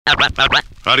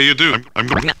How do you do? I'm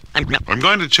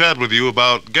going to chat with you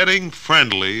about getting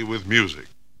friendly with music.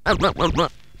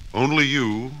 Only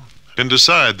you can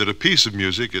decide that a piece of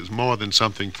music is more than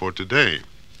something for today.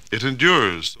 It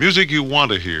endures. Music you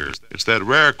want to hear. It's that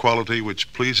rare quality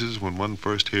which pleases when one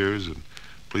first hears and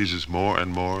pleases more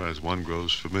and more as one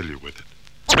grows familiar with it.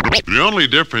 The only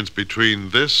difference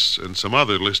between this and some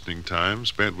other listening time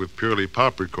spent with purely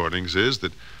pop recordings is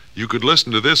that you could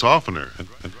listen to this oftener.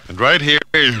 And right here,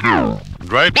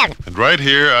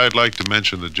 I'd like to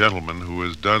mention the gentleman who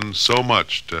has done so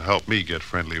much to help me get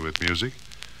friendly with music.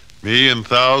 Me and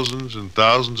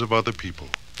thousands of other people.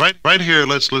 Right here,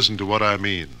 let's listen to what I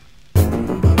mean.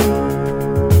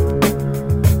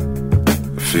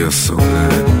 It feels so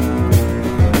good.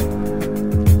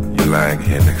 You're lying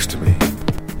here next to me.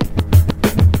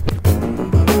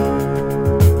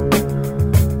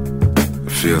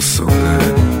 It feels so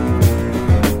good.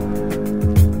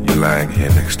 You're lying here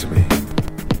next to me.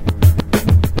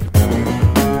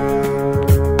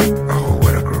 Oh,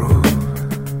 what a groove.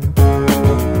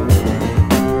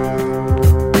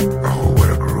 Oh, what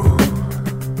a groove.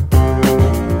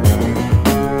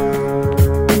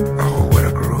 Oh, what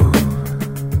a groove.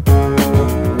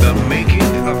 The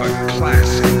making of a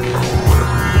classic.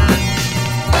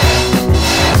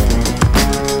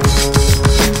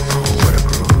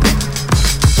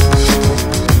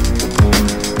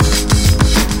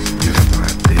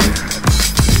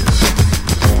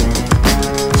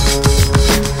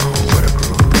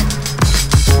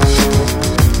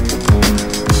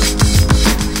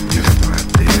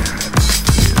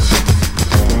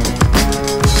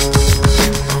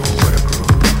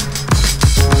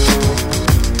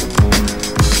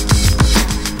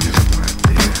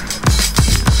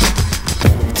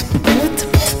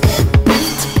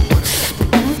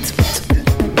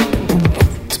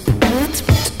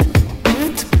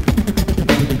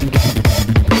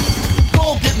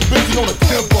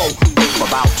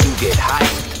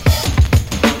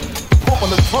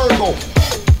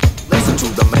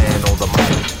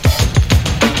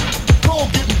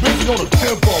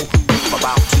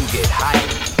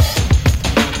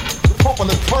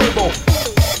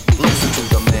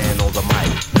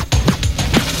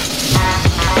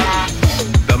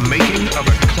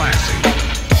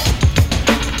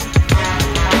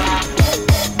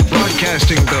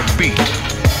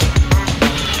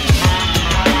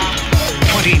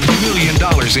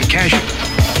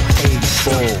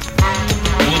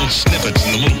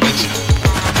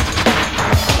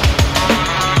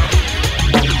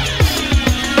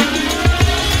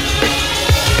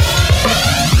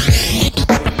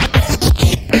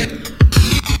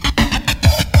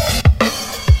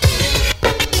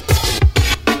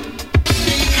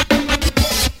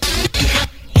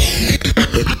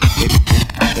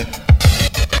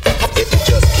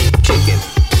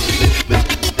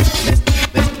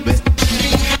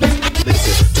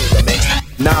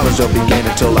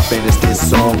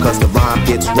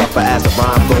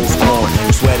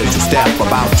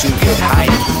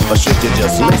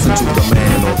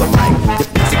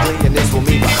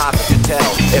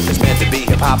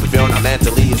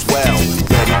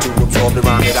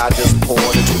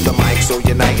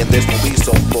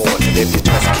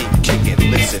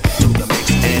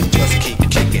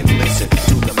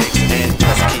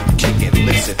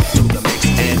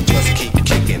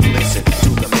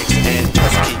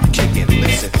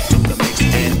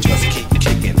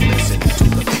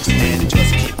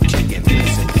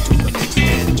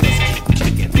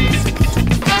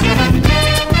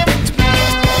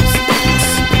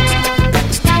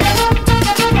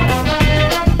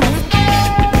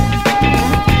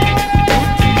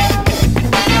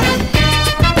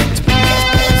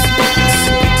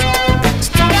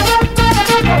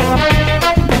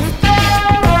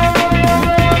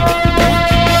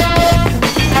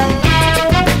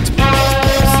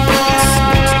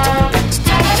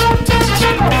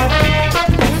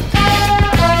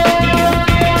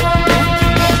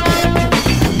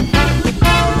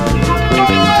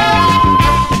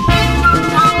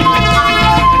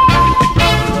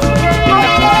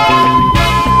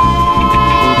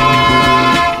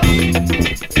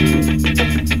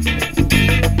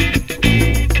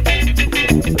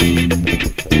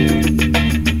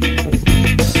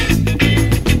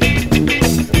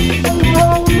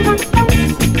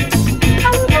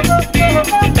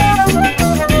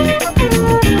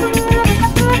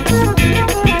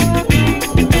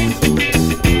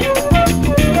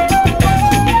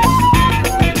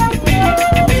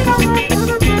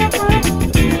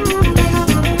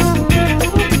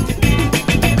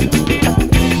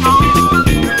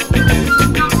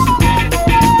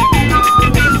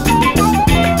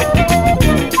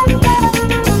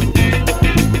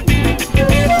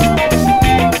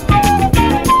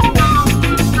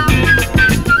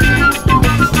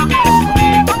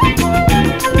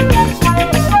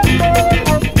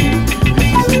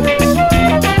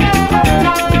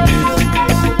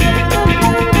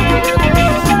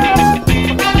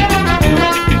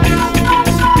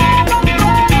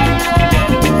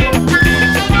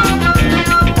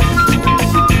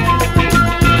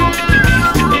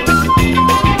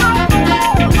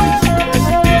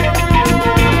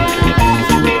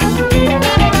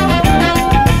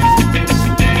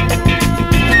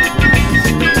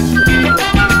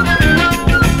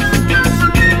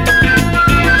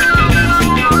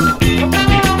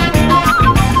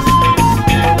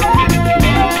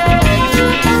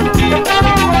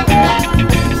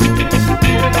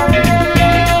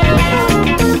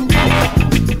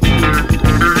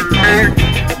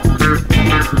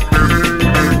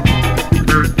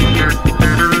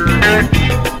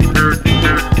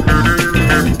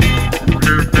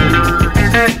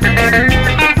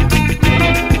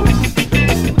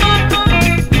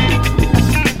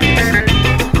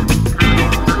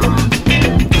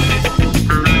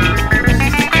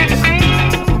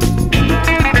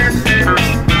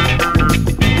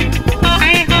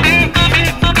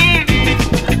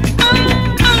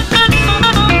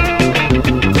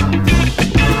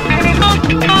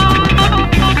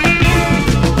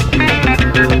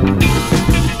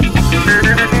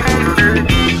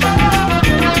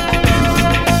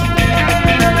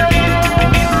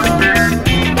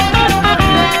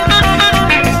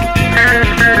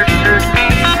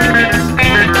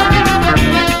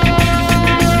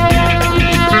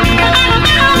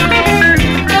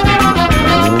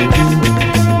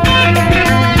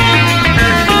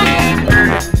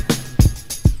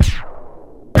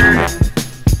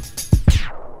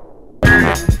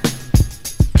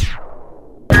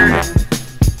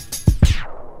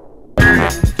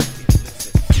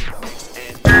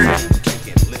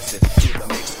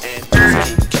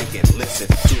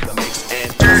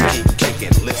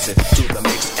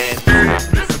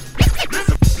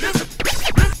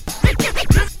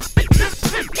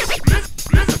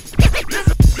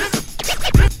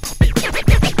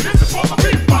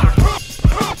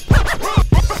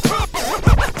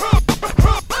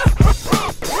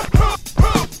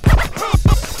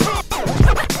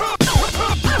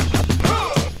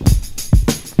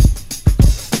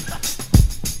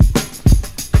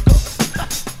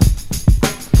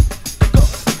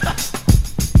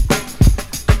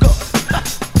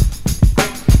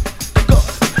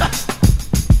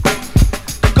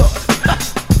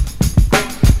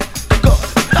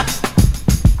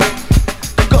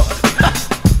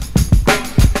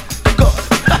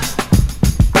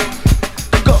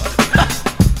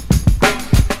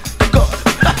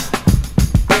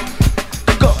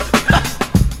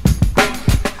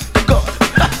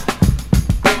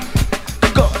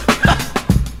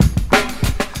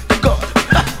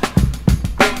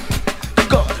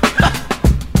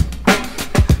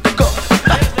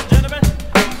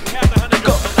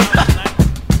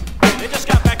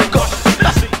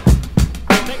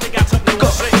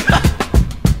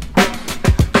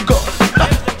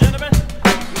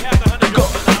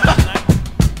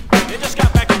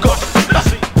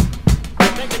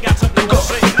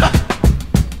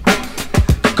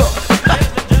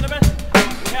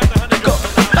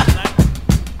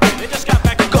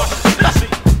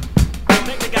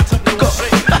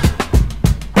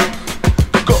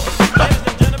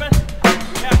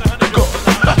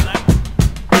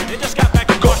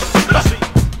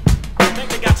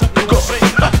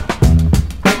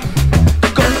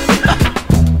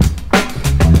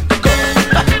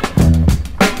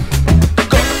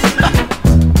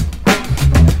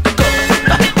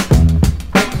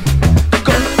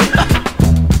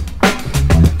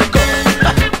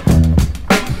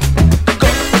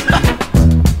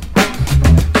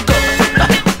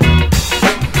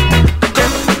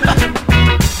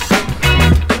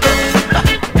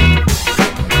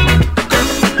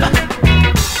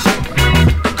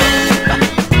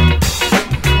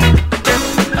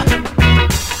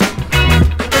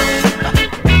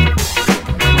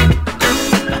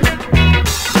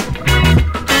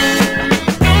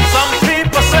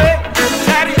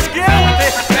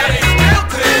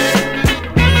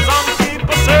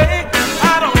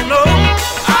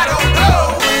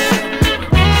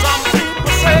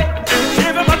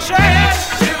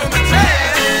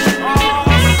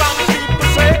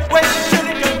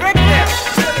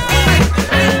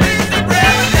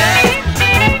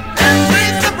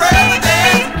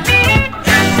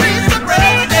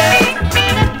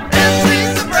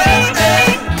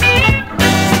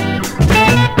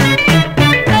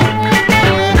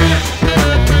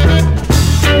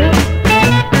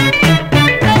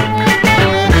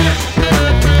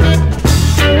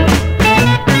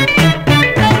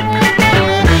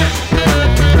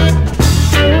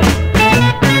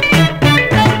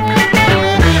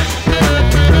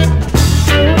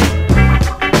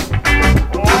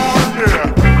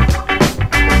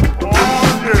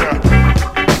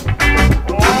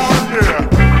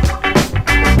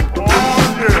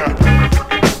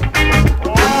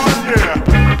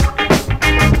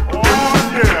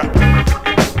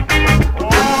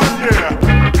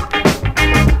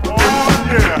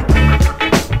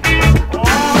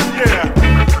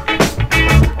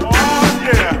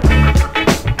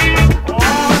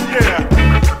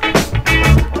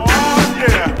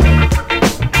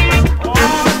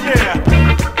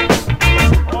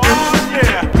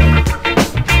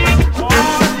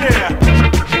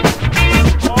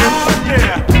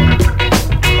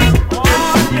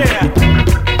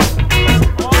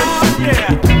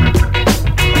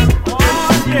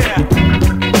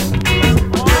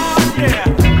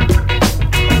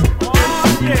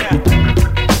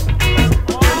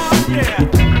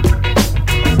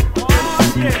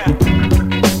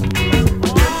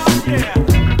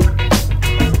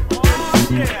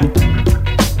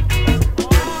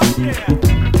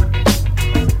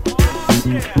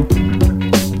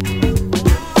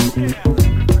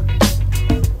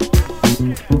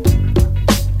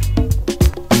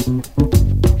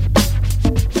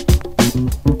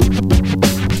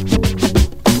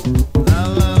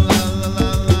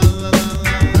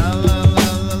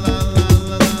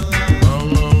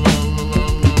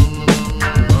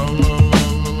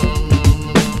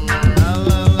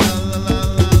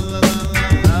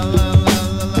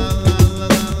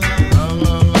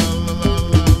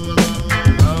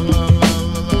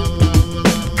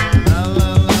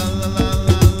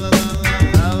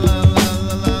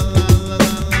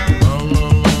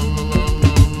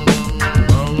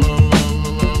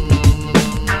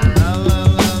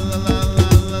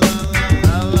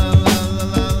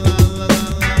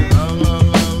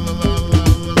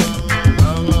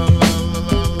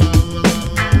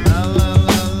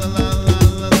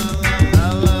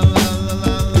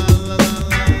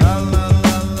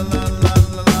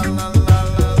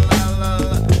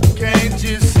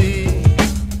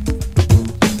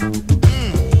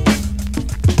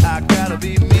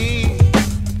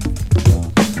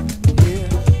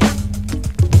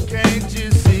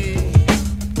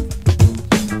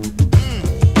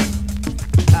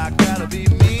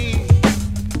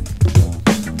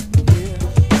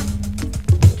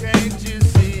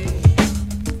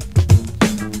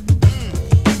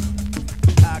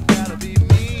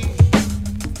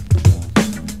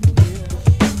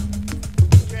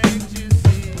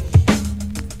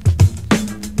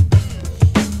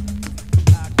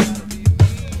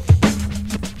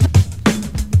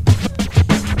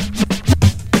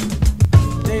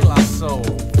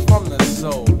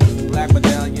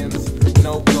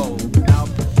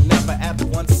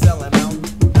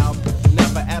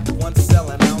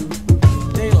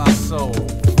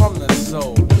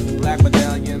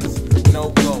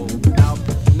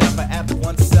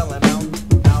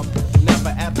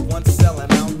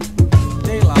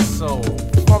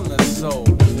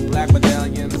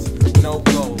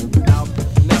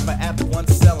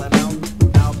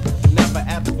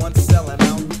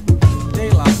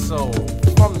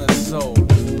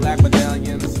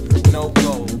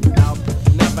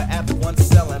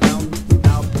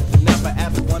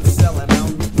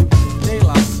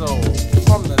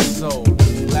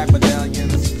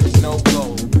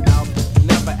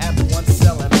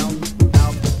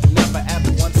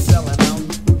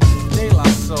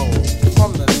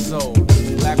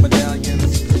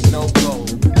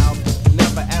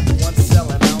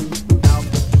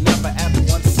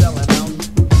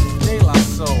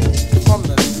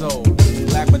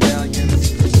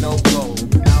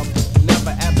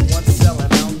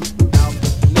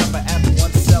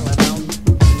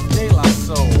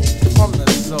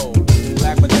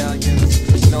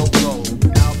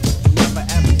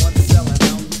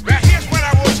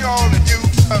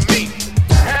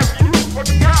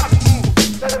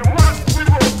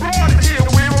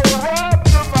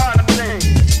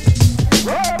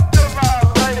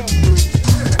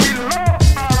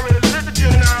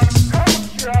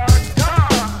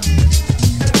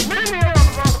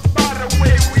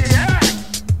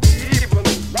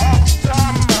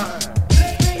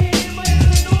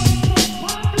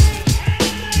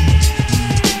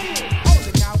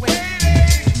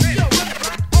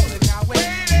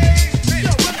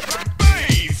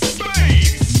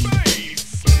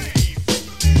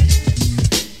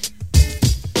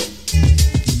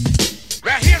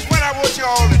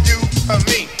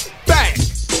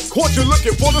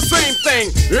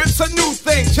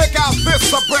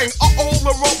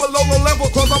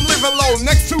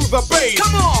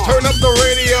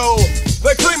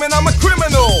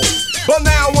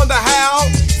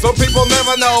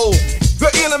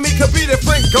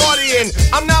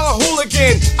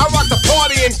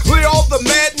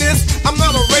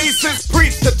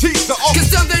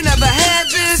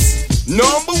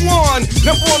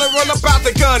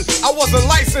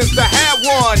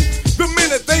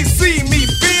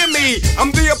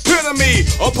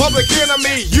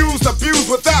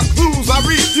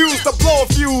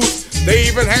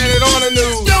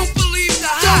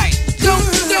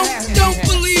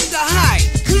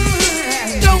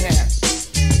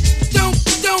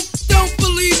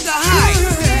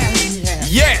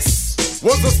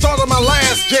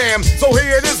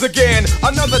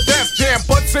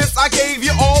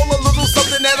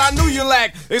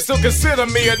 They still consider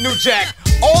me a new jack.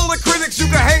 All the critics you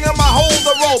can hang on my hold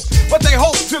the rope, but they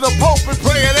hope to the Pope and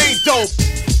pray it ain't dope.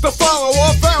 The follower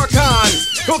of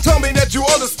Farrakhan, Don't tell me that you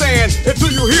understand until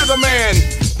you hear the man.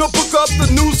 Don't book up the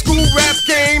new school rap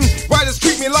game. Writers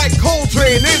treat me like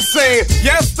Coltrane, insane.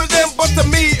 Yes to them, but to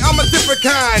me, I'm a different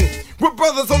kind. We're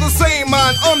brothers on the same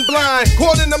mind, unblind,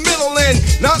 caught in the middle and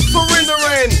not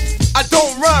surrendering. I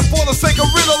don't rhyme for the sake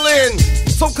of riddling.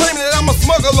 Some claim that I'm a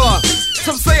smuggler.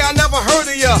 Some say I never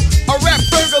heard of ya. A rap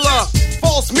burglar,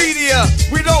 false media.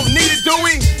 We don't need it, do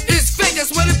we? It's fake,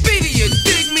 that's what it be to you,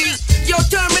 dig me? Yo,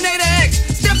 Terminator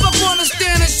X, step up on the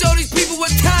stand and show these people what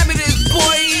time it is,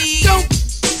 boy.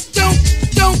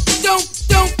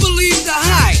 Don't believe the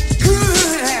hype.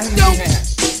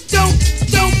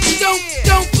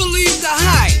 Don't believe the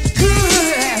hype.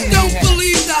 Don't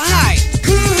believe the hype.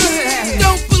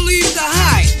 Don't believe the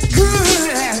hype.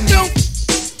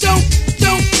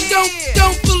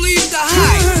 Don't believe the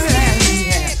hype.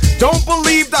 Don't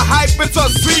believe the hype, it's a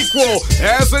sequel.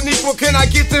 As an equal, can I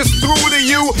get this through to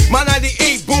you? My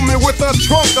 98 booming with a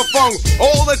trunk of funk.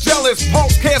 All the jealous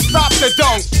punks can't stop the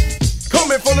dunk.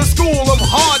 Coming from the school of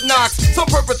hard knocks, some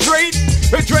perpetrate.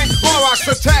 They drink Clorox,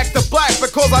 attack the black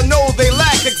because I know they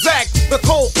lack exact the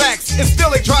cold facts, and still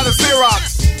they try to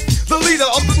Xerox. The leader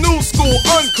of the new school,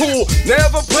 uncool,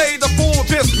 never played the fool,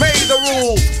 just made the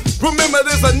rules. Remember,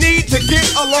 there's a need to get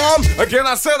alarm. Again,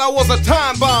 I said I was a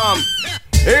time bomb.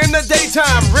 In the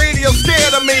daytime, radio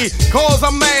scared of me, cause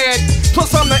I'm mad.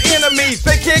 Plus I'm the enemy,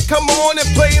 they can't come on and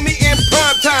play me in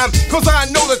prime time, cause I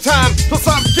know the time, plus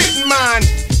I'm getting mine.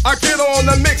 I get on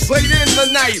the mix late in the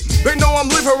night. They know I'm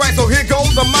living right, so here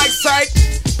goes the mic sight.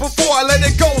 Before I let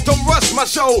it go, don't rush my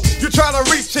show. You try to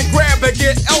reach and grab and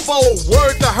get elbow.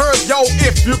 Word to her, yo,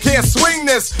 if you can't swing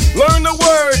this, learn the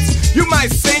words. You might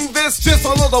sing this, just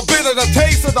a little bit of the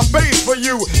taste of the bass for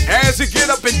you. As you get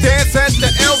up and dance at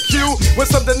the LQ, with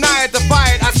some deny it,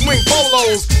 defy it, I swing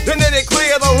bolos. Then they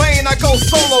clear the lane, I go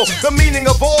solo. The meaning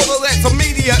of all of that to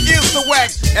media is the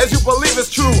whack. As you believe it's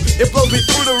true, it blows me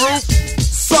through the roof.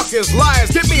 Suckers,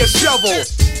 liars, give me a shovel.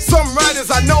 Some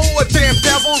writers I know are damn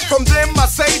devils. From them I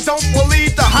say don't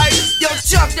believe the hype. Yo,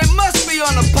 Chuck, they must be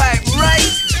on the pipe, right?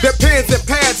 Their pens and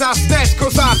pads I snatch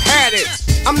cause I've had it.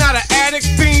 I'm not an addict,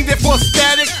 fiend for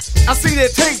static. I see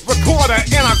their tape recorder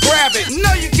and I grab it.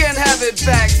 No, you can't have it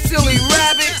back, silly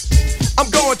rabbit. I'm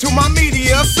going to my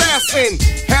media assassin,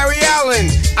 Harry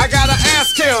Allen. I gotta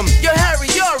ask him. Yo,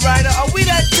 Harry, you're a writer, are we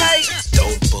that tight?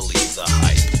 Don't believe the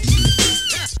hype.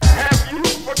 Have you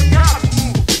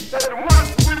forgotten that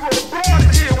once we were born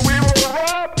here, we were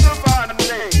robbed of our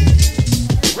name,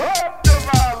 robbed of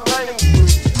our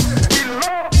language, we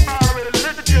lost our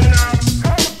religion, our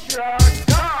culture, our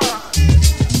God,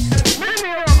 and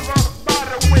many of us, by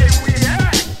the way we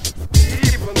act,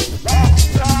 even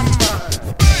lost our mind.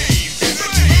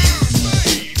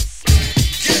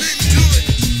 Get into it.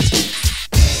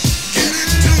 Get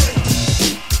into it.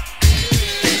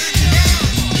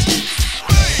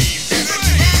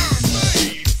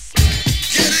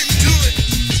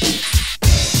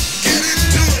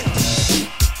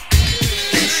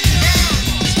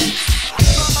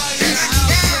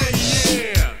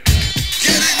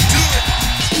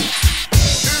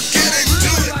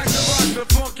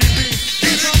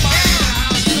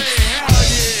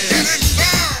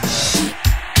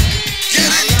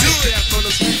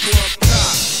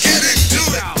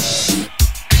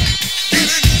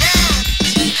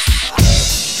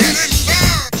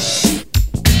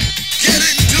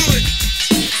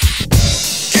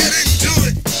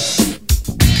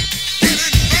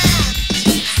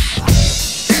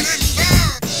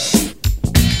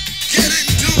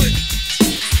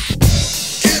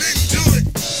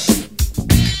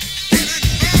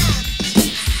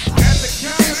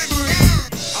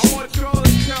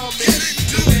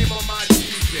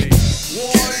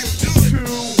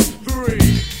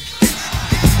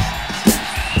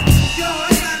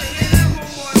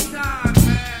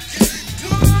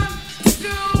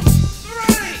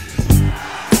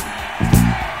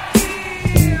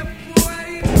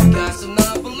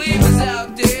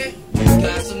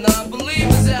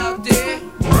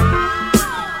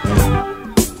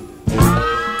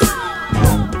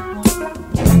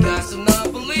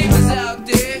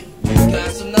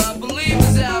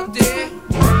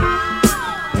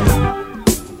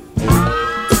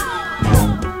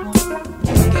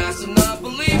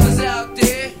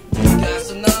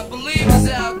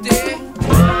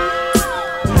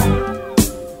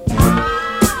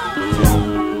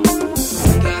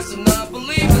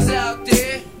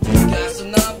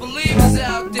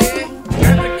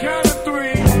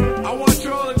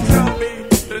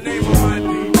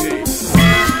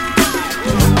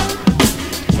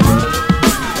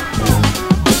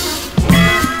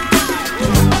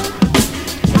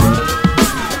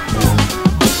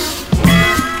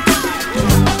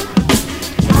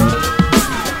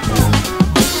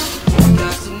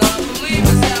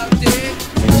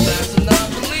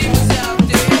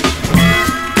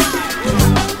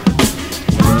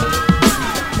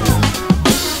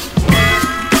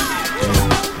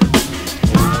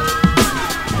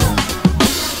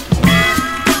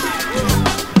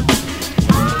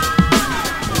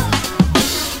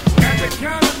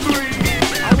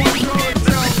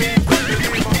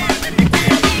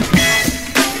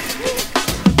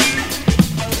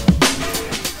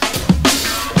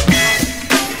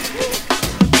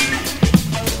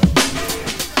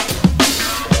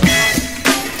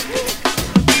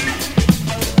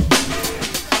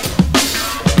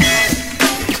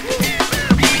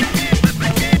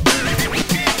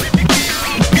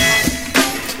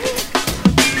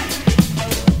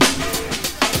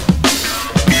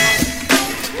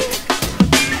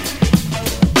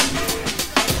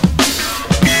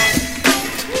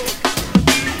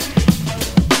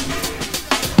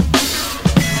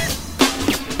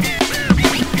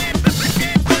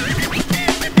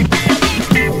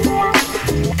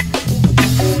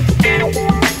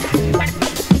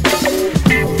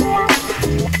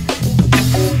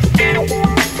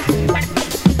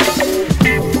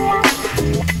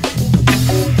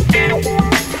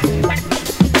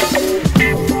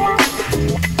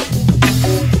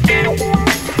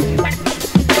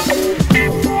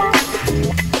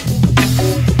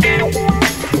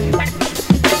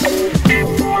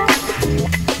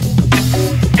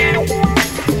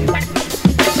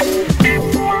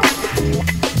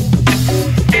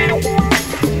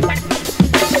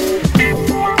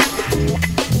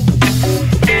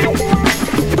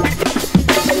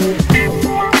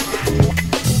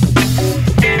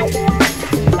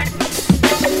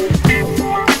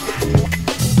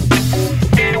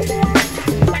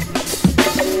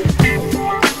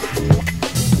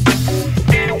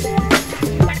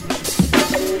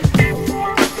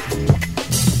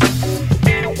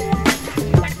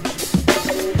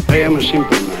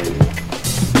 simple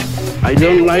man. I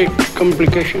don't like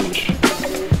complications.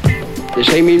 The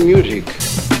same in music.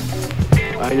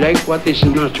 I like what is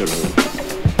natural.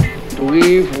 To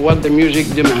give what the music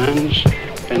demands,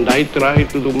 and I try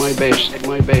to do my best,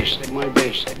 my best, my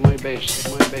best, my best, my best,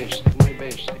 my best, my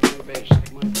best, my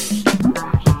best, my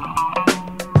best.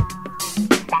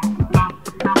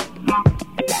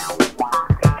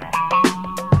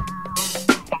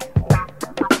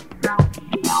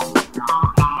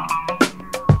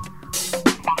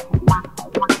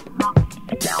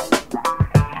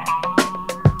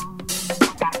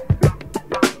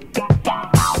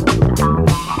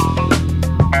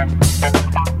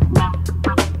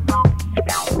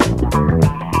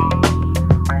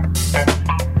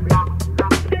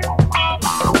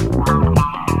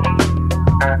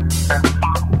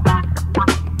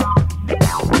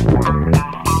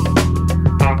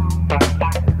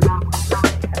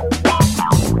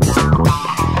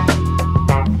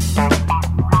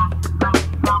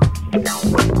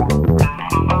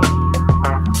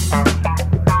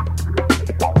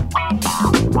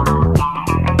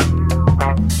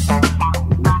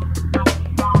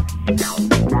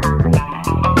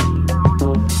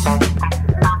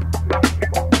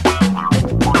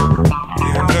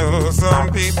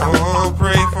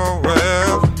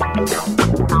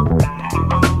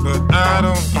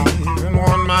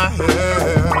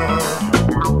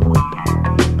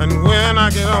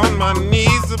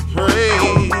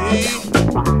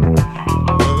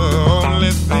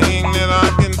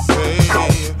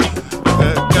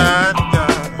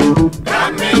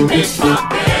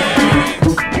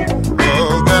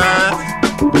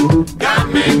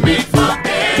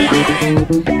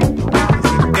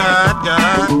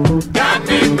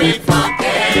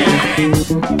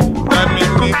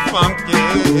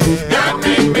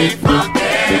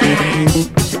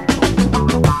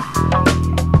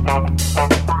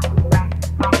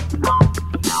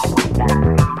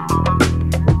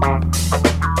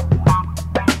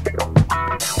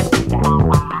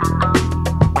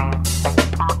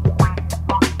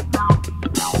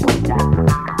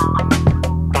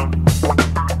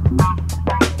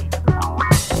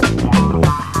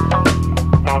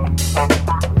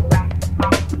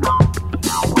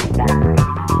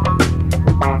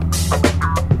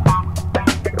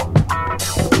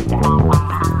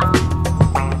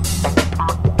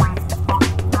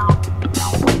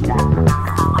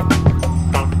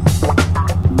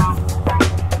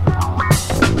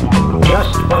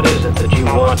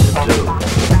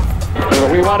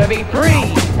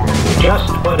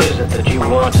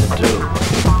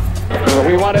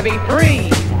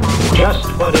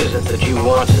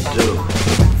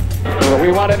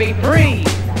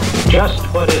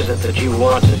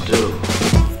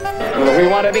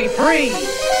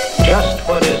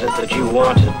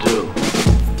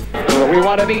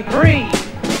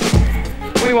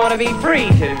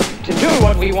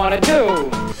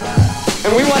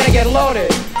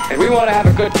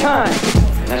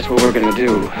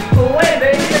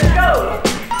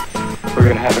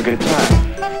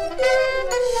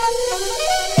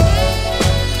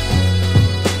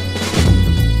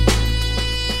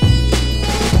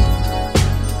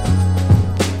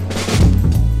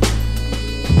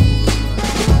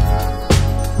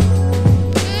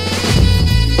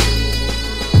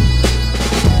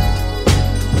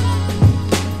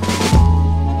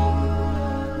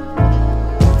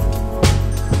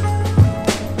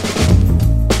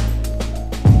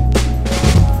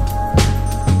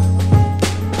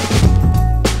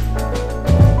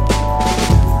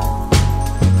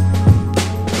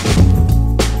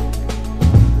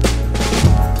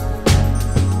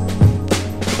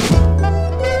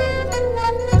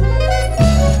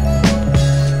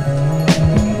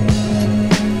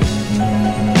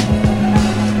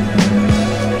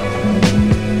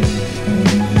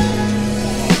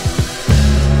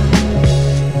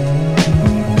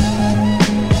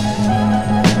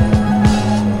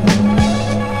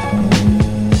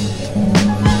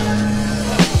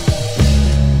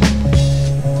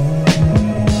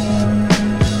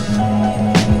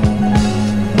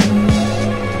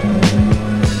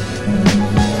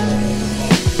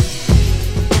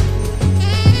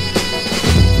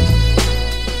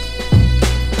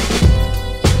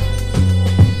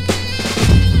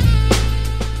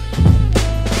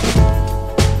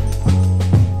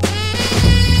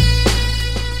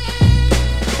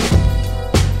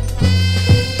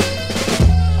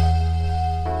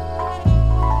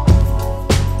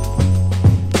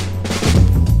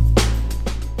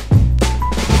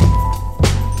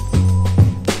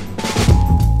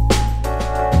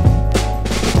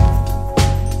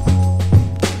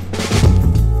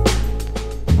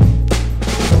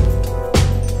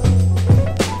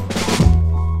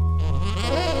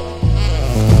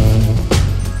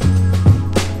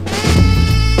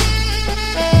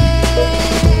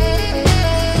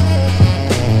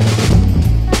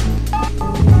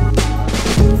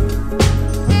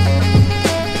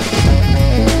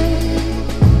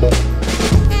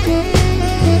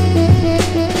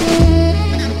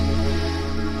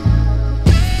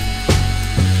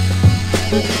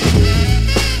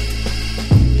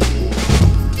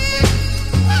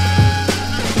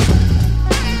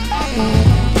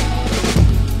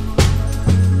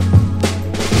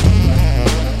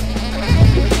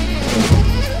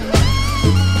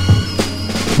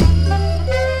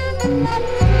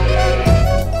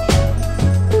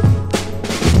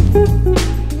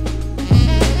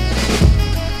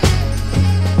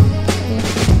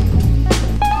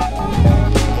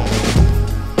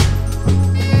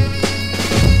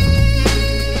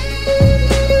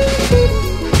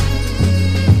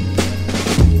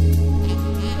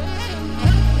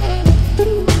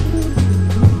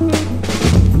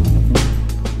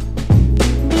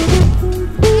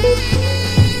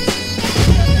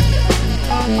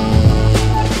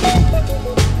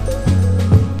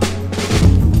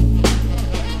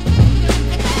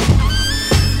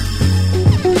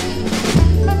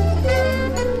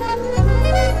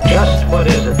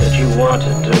 want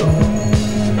to do?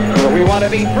 We want to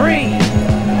be free.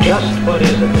 Just what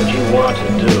is it that you want to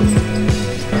do?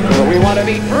 We want to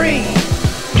be free.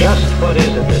 Just what is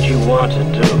it that you want to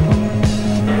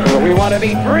do? We want to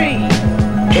be free.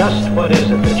 Just what is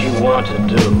it that you want to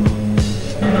do?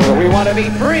 We want to be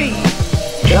free.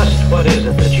 Just what is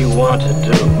it that you want to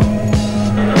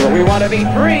do? We want to be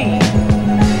free.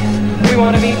 We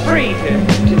want to be free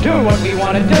to do what we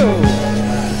want to do.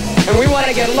 And we want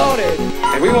to get loaded.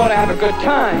 And we want to have a good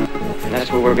time. And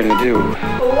that's what we're going to do.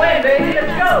 Well, wait, baby,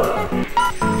 let's go.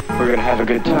 We're going to have a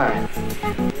good time.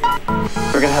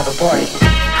 We're going to have a party.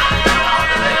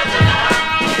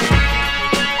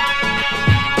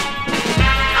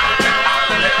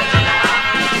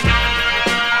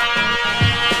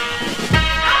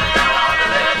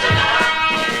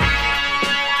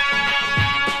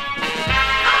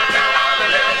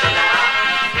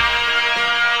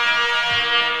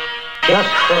 Just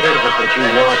what is it that you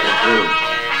want to do?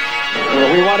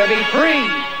 Well, we want to be free.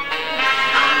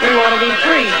 We want to be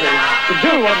free to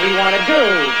do what we want to do.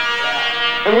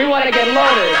 And we want to get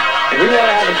loaded. And we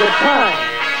want to have a good time.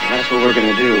 And that's what we're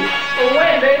going to do. Well,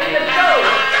 wait, baby, let's go.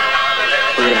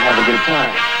 We're going to have a good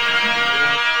time.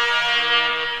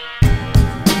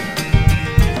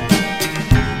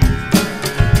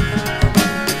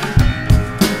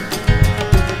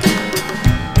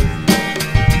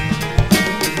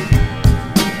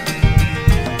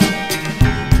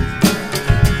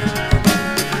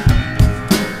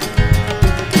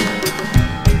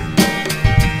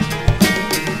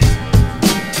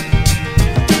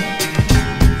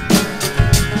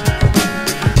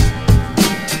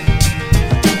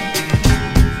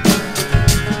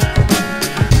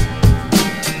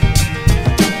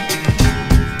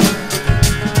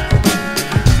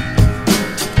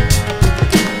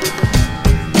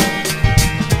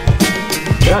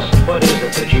 Just what is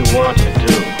it that you want to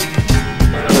do?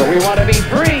 Well, we want to be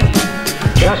free.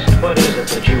 Just what is it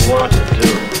that you want to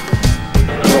do?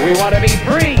 Well, we want to be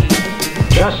free.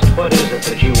 Just what is it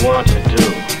that you want to do?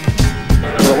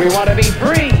 Well, we want to be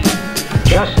free.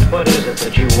 Just what is it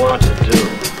that you want to do?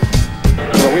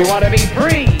 Well, we want to be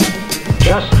free.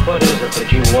 Just what is it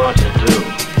that you want to do?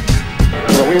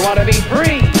 Well, we want to be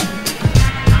free.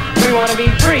 We want to be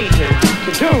free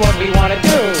to do what we want to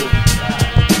do.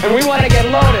 And we want to get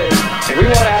loaded, and we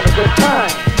want to have a good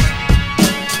time.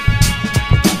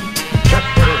 Just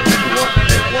what is it that you want to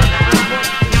do?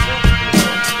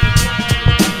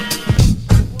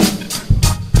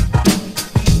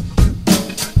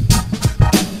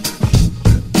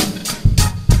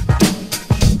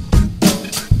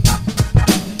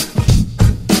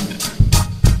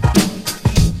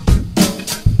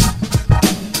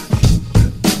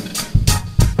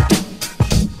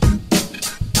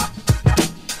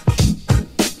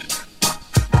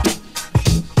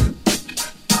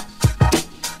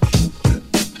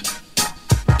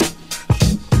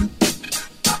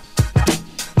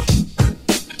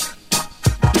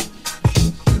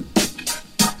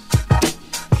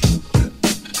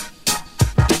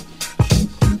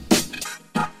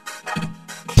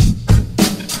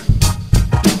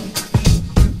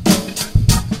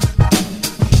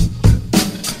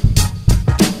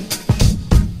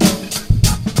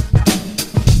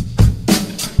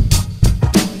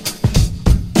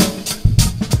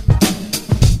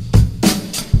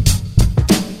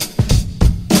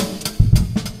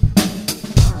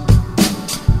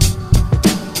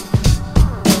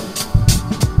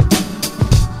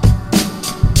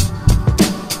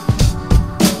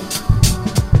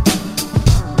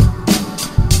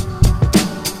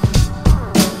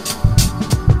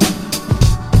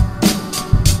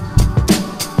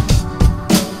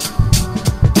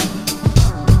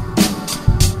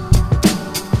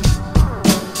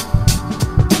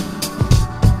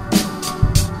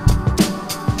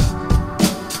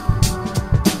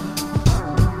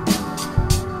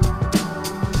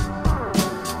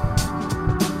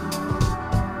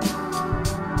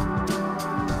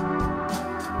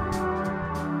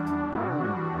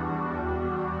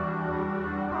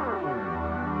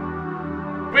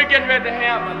 We're getting ready to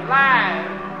have a live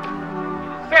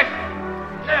session.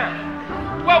 Now,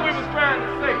 what we was trying to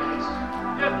say,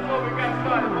 just before we got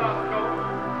started a while ago,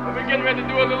 when we're getting ready to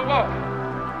do a little walk,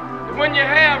 that when you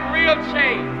have real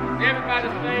change,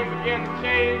 everybody's thing begins to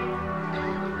change,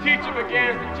 the teacher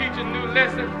begins to teach a new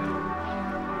lesson,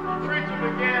 the preacher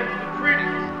begins to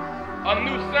preach a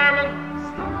new sermon,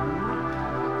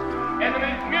 and the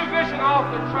musician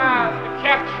also tries to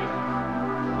capture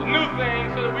the new thing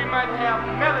so that we might have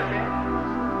melody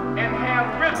and have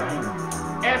rhythm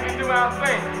as we do our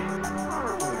thing.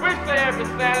 We say every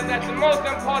Saturday that the most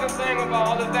important thing of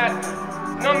all is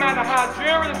that no matter how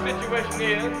dreary the situation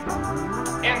is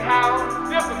and how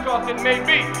difficult it may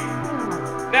be,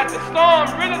 that the storm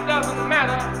really doesn't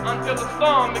matter until the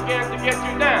storm begins to get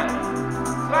you down.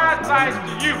 So I advise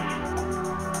to you,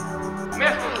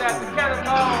 message that the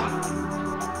Cannonball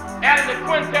and the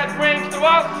quintet brings to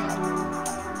us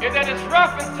is that it's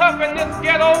rough and tough in this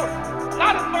ghetto. A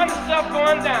lot of funny stuff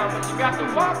going down, but you got to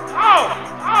walk out.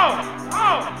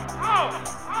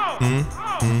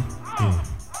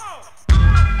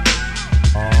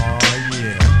 Oh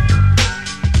yeah,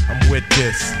 I'm with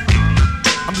this.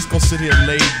 I'm just gonna sit here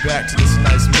laid back to this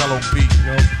nice mellow beat, you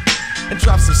know, and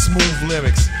drop some smooth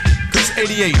lyrics. Cause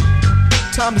it's 88,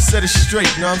 time to set it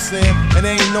straight, you know what I'm saying? And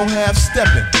there ain't no half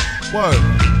stepping. Word,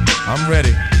 I'm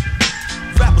ready.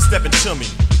 Rappers stepping to me,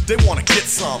 they wanna get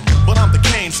some, but I'm the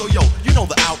Kane, so yo, you know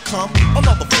the outcome.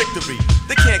 Another victory,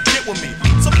 they can't get with me.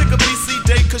 So pick a BC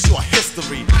date, cause you're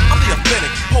history. I'm the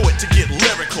authentic poet to get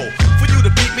lyrical. For you to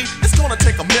beat me, it's gonna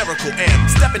take a miracle. And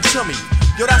stepping to me,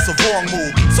 yo, that's a wrong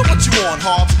move. So what you on,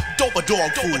 Hobbs? Dope or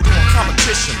dog food?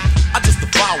 Competition, I just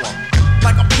devour.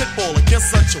 Like a pit bull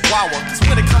against a chihuahua. Cause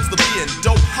when it comes to being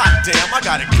dope, hot damn, I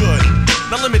got it good.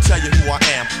 Now let me tell you who I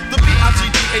am. The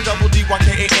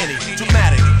B-I-G-D-A-D-D-Y-K-A-N-E.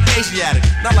 Dramatic, Asiatic,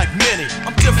 not like many.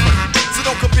 I'm different, so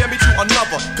don't compare me to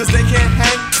another. Cause they can't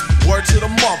hang, word to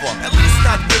the mother. At least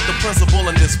not with the principal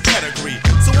in this pedigree.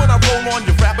 So when I roll on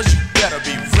your rappers, you better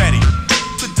be ready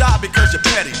to die because you're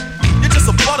petty. You're just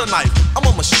a butter knife, I'm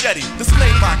a machete. This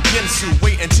name by Gensu,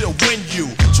 wait until when you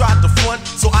tried to front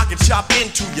so I can chop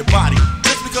into your body.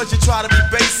 Just because you try to be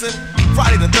basing,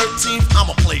 Friday the 13th,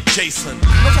 I'ma play Jason.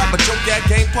 No type of joke, gag,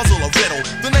 game, puzzle, or riddle.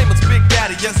 The name is Big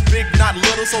Daddy, yes, big, not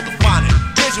little, so define it.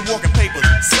 Here's your walking papers,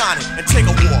 sign it, and take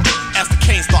a walk as the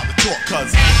Canes start to talk,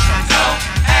 cause ain't no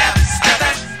half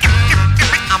steppin'.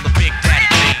 I'm the Big Daddy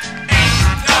King.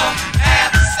 Ain't no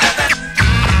half steppin'.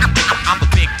 I'm the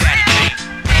Big Daddy King.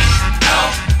 Ain't no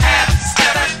half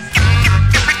steppin'.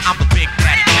 I'm the Big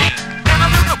Daddy King.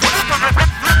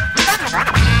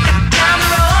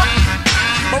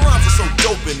 My rhymes are so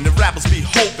dopin', the rappers be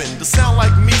hoping to sound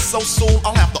like me so soon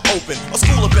I'll have to open a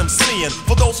school of MCing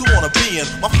for those who wanna be in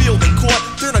my field in court.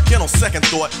 Then again on second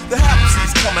thought, the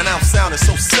half-C's coming out sounding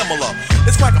so similar.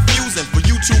 It's quite confusing for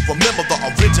you to remember the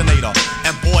originator.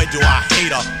 And boy do I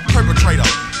hate a perpetrator,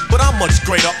 but I'm much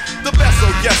greater. The best,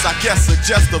 oh yes, I guess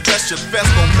suggest the rest should fest,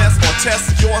 don't mess or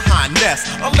test your highness.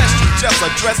 Unless you just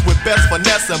address with best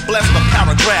finesse and bless the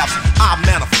paragraphs I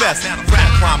manifest. Rap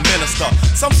prime minister,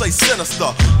 some say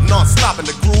sinister, non-stop in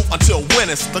the groove until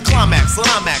when it's the climax.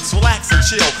 Relax and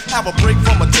chill, have a break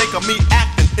from a take of me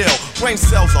acting ill. Brain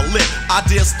cells are lit,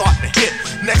 ideas start to hit.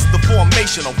 Next the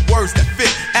formation of words that fit.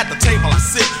 At the table I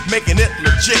sit, making it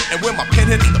legit. And when my pen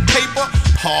hits the paper,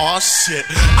 oh shit,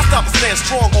 I stop and stand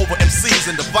strong over MCs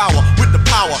and devour with the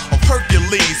power of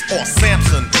Hercules or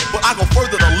Samson. But I go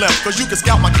further to left, cause you can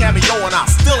scout my cameo and I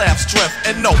still have strength.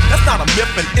 And no, that's not a myth,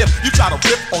 and if you try to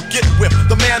rip or get whipped,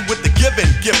 the man with the given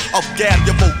gift of gab,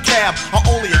 your vocab I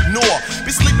only ignore.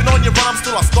 Be sleeping on your rhymes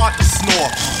till I start to snore.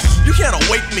 You can't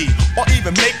awake me or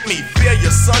even make me fear your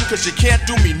son, cause you can't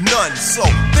do me none. So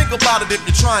think about it if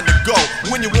you're trying to go.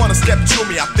 When you wanna step to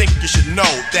me, I think you should know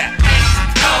that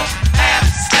ain't no half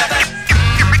stepping.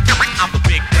 I'm the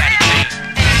Big Daddy King.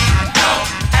 Ain't no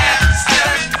half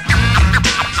stepping.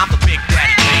 I'm the Big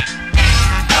Daddy King.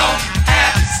 Ain't no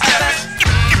half stepping.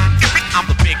 I'm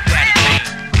the Big Daddy King.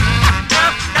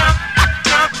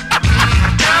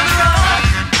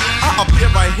 I appear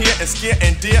right here and scare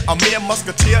and dare a mere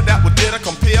musketeer that would dare to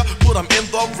compare. Put him in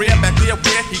the rear, back there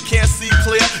where he can't see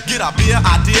clear. Get a beer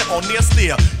idea on near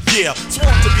steer. Yeah, sworn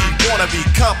to be, wanna be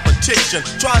competition.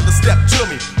 Trying to step to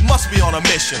me, must be on a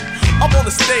mission. Up on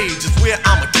the stage is where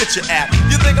I'ma get you at.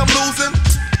 You think I'm losing?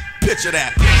 Picture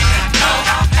that. Ain't no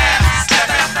half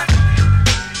stepping.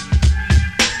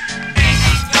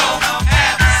 Ain't no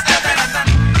half stepping.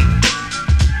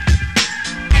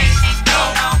 Ain't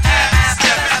no half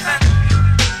stepping.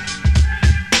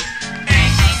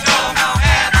 Ain't no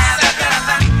half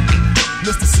stepping.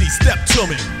 Mr. C, step to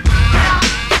me.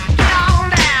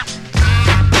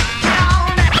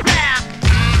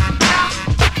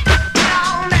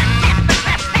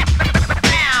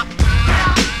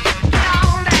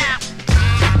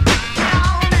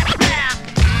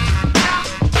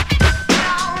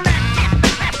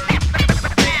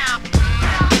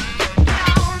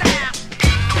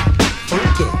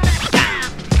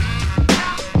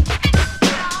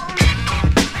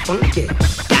 Funky.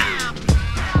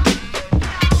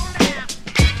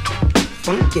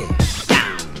 Funky.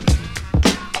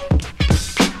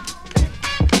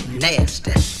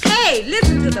 Nasty. Hey,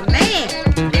 listen to the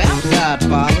man.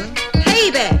 Godfather.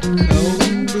 Payback.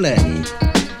 Cold-blooded.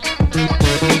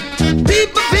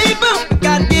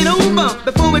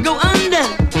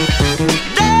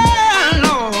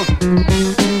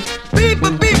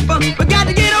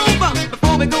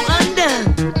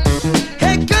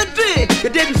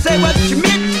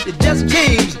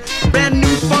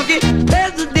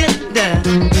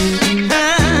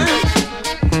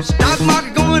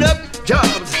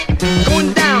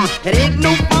 It ain't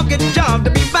no funky job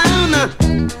to be found.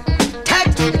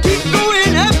 Tax keep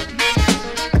going up.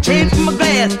 I changed my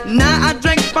glass, now I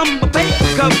drink from my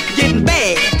paper cup, getting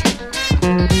bad.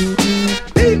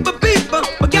 People,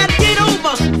 we gotta get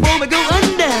over before we go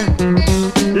under.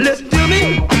 Listen to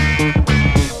me.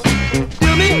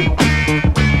 To me.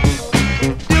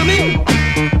 To me.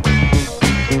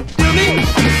 To me.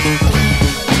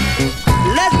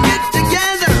 Let's get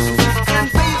together and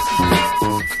face it.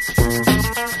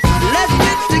 Let's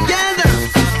get together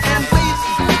and face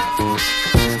it.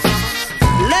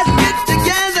 Let's get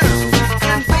together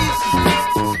and face it.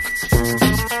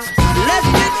 Let's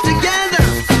get together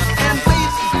and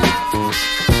face it.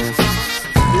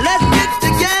 Let's get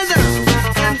together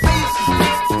and face it.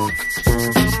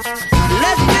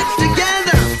 Let's get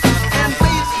together and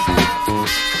face it.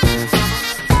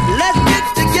 Let's get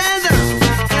together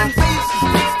and face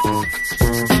it.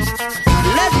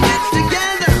 Let's get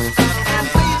together and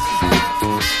face it.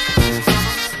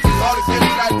 Ought to get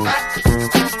right back.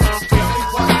 Tell me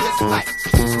what it's like.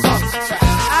 Cross the track.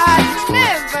 I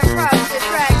never crossed the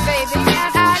track, baby,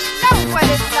 and I know what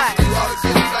it's like. You ought to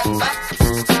get right back.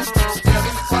 Tell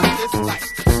me what it's like.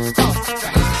 Cross the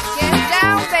track. Get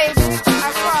down, baby,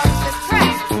 across the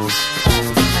track. You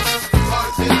ought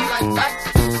to get right back.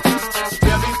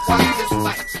 Tell me what it's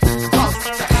like. Cross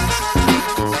the track.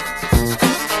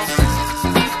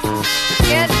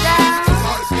 Get down, You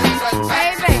ought to get right back. hey,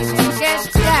 baby, get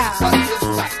down. What it's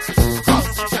like. Cross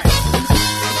the track.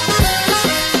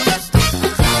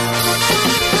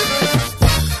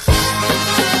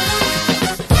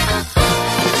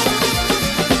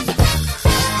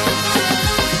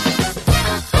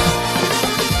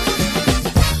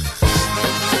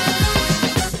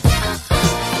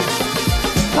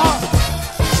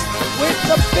 With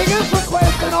the biggest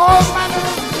request in all manner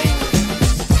of things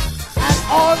and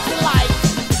all delight,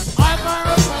 I'm going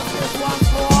to request this one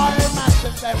for all the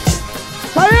massive them.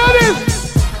 So hear this!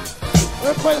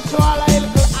 Request to all the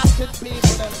little acid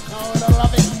people them, how they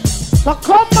love it. So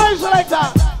come my selector!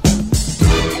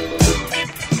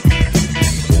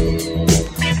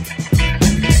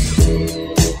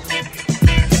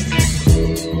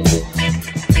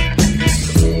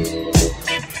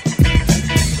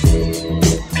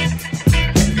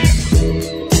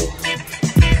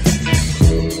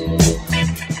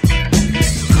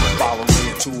 Follow me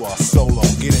into a solo,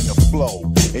 get in the flow,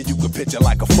 and you can picture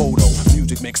like a photo.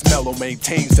 Music makes mellow,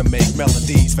 maintains to make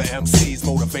melodies for MCs,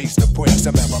 motivates to bring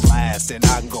some everlasting.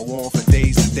 I can go on for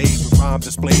days and days with rhyme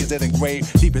displays that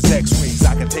engrave deep as X-rays.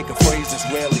 I can take a phrase that's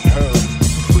rarely heard,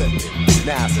 flip it,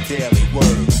 now it's a daily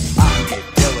word. I can get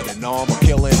iller than armor,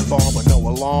 killing bomb, but no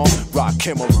alarm. Rock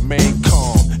him or remain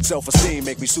calm. Self-esteem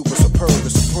make me super superb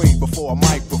and supreme. Before a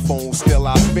microphone, still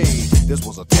I fade. This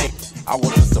was a tape I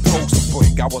wasn't supposed to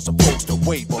break. I was supposed to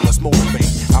wait, but let's motivate.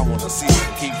 I wanna see it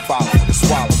and keep following and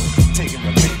swallowing, taking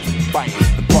the bait,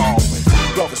 biting the borrowing.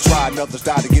 Brothers try and others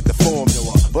die to get the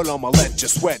formula, but I'ma let you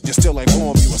sweat, you still ain't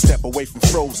warm. You a step away from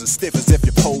frozen, stiff as if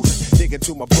you're posing. Dig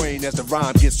into my brain as the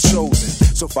rhyme gets chosen.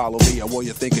 So follow me, and while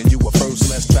you're thinking you were first,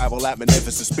 let's travel at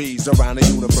magnificent speeds around the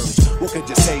universe. What could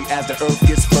you say as the earth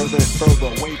gets further and further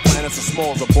away? Planets as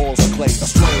small as balls of clay,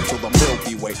 astray to the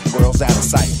Milky Way. World's out of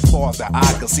sight, far as the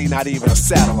eye can see, not even a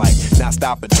satellite. Now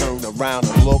stop and turn around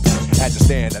and look at you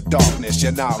stare in the darkness,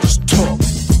 your knowledge took.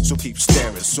 So keep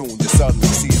staring, soon you suddenly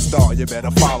see a star. You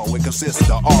better follow, it consists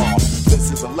of all.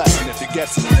 This is a lesson if you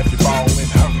get it, if you follow in.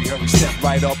 Hurry, hurry, step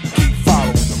right up and keep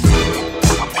following the leader.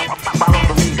 Follow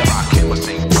the leader, I can't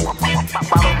mistake.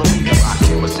 Follow the leader, I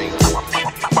can't mistake.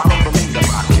 Follow the leader,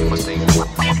 I can't mistake.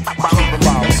 Follow the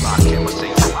leader, I can't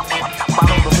mistake.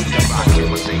 Follow the leader, I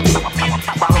can't mistake.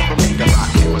 Follow the leader, I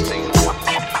can't mistake.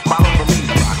 Follow the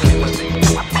leader, I can't mistake.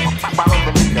 Follow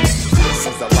the leader. This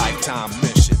is a lifetime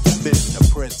mission, vision of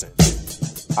prison.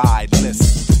 Alright, listen.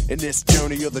 In this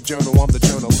journey of the journal, I'm the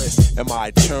journalist. Am I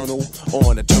eternal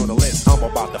or an eternalist? I'm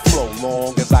about to flow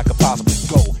long as I could possibly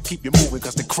go. Keep you moving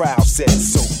cause the crowd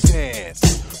says so. Dance,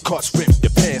 cuts, rip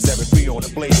your pants. Every beat on the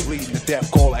blaze, bleeding to death,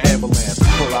 call an ambulance.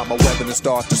 Pull out my weapon and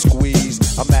start to squeeze.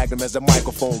 A magnum as a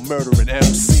microphone, murdering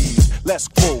MCs. Let's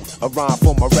quote a rhyme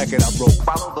from a record I wrote.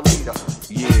 Follow the leader.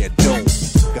 Yeah, don't.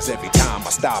 Cause every time I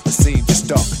stop, it seems you're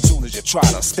stuck. Soon as you try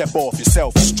to step off, you're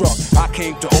self-destruct. I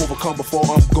came to overcome before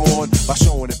I'm gone by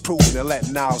showing and proving and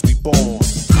letting ours be born.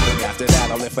 And after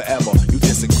that, I'll live forever. You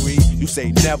disagree? You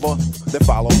say never? Then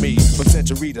follow me. From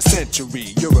century to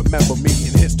century, you'll remember me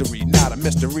in history, not a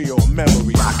mystery or a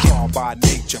memory. I called by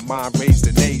nature, mind raised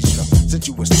in Asia. Since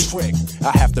you was tricked,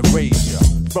 I have to raise you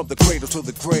from the cradle to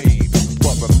the grave.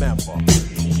 But remember,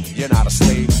 you're not a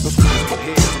slave. Those rules put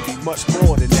here to be much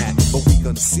more than that. But we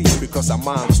gonna see because our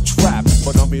mind was trapped.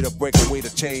 But I'm here to break away the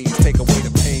chains, take away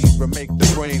the pain, remake the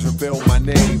brains, reveal my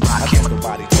name. I guess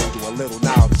nobody told you a little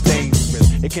now it's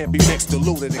dangerous. It can't be mixed,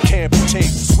 diluted, it can't be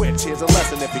changed to switch. Here's a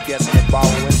lesson if you're guessing and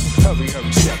following. Hurry,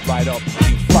 hurry, step right up,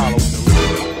 keep following the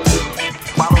leader.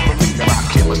 Follow the leader,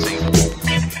 rock him a scene.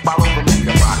 Follow the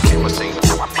leader, rock him a scene.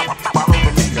 Follow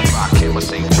the leader, rock him a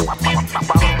scene.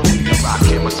 Follow the leader, rock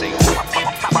him a scene.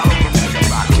 Follow the leader,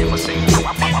 rock him a scene.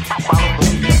 Follow the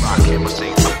leader, rock him a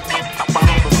scene.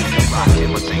 Follow the leader, rock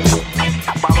him a scene.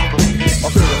 Follow the leader. A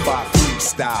verified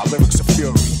freestyle, lyrics of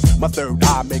fury. My third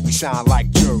eye make me shine like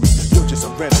jury. You're just a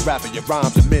rental rapper, your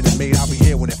rhymes a minute made. I'll be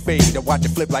here when it fade and watch it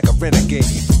flip like a renegade.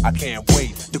 I can't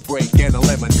wait to break and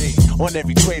eliminate on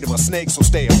every trade of a snake, so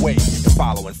stay away and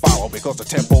follow because the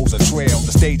tempo's a trail.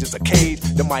 The stage is a cage,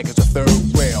 the mic is a third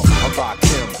rail. I'm like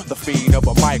him, the feed of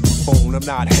a microphone. I'm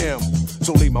not him,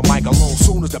 so leave my mic alone.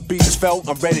 Soon as the beat is felt,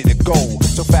 I'm ready to go.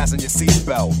 So fasten your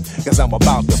seatbelt, cause I'm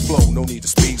about to flow. No need to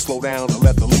speed, slow down and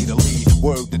let the leader lead.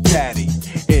 Word to daddy,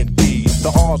 indeed. The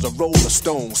R's are rolling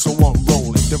stone, so I'm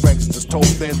rolling. Directions is told,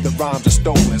 then the rhymes are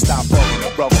stolen. Stop bugging,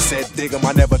 the brother said dig him.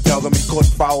 I never dug him, he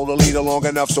couldn't follow the leader long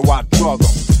enough, so I drug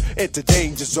him. Into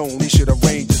danger zone, he should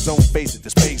arrange his own. Face it,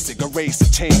 it's basic, erase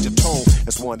it, change the tone.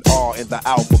 It's one R in the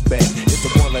alphabet. It's a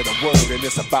one-letter word and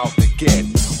it's about to get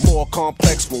more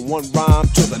complex from one rhyme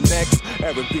to the next.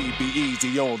 Eric B, be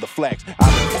easy on the flex. I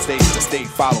leave the stage to state,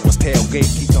 followers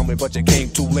tailgate. Keep coming, but you came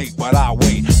too late, but I'll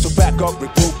wait. So back up,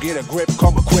 regroup, get a grip,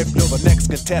 come equipped. You're the next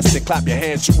contestant, clap your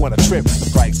hands, you want a trip. The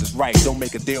price is right, don't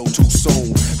make a deal too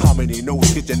soon. How many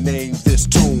notes get your name this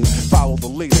tune? Follow the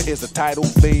leader is a title,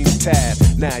 theme,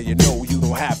 task. Now you know you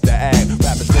don't have to add.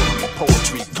 Rappers living with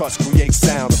poetry, cuts create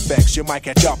sound effects. You might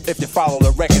catch up if you follow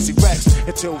the records he wrecks.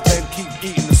 Until then, keep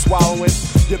eating and swallowing.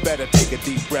 You better take a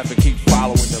deep breath and keep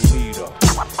following the leader.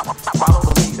 Follow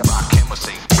the leader, rock him a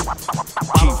scene.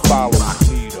 Keep following the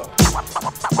leader.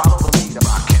 Follow the leader,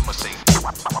 rock him a scene.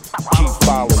 Keep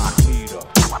following the leader.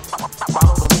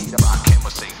 Follow the leader, rock him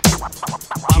a scene.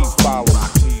 Keep following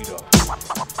the leader.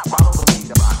 Follow the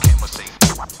leader, rock him a scene.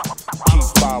 Keep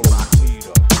following the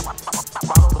leader.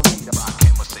 Follow the leader, rock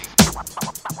him a scene. Keep following the leader. Follow the leader, rock him a scene.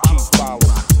 Keep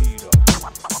following the leader.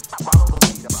 Follow the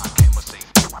leader, rock him a scene.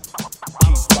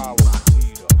 Keep following the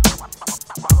leader.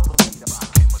 Follow the leader, rock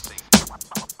him a scene.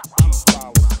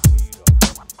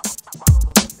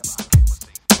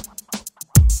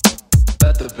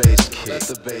 Let the bass kick. Let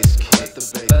the bass kick. Let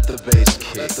the bass.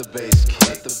 Let the bass kick.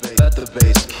 Let the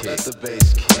bass kick. Let the bass.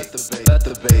 Let the bass kick. Let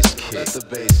the bass kick. Let the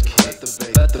bass. Let the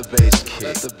bass kick. Let the bass kick.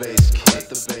 Let the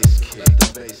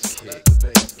bass. Let the bass kick. Let the bass kick. Let the bass kick. Let the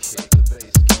bass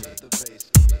kick. Let the bass kick. Let the bass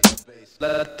kick. Let the bass kick.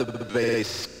 Let the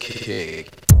bass kick.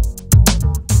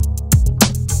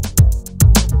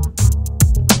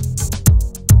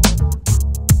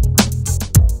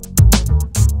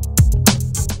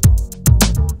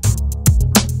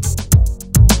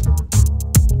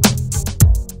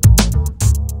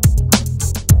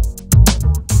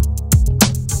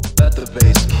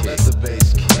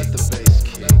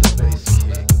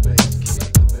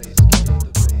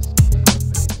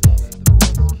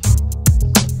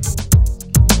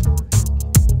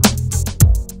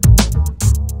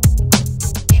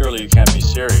 Surely you can't be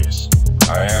serious.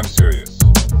 I am serious.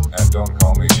 And don't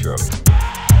call me Shirley.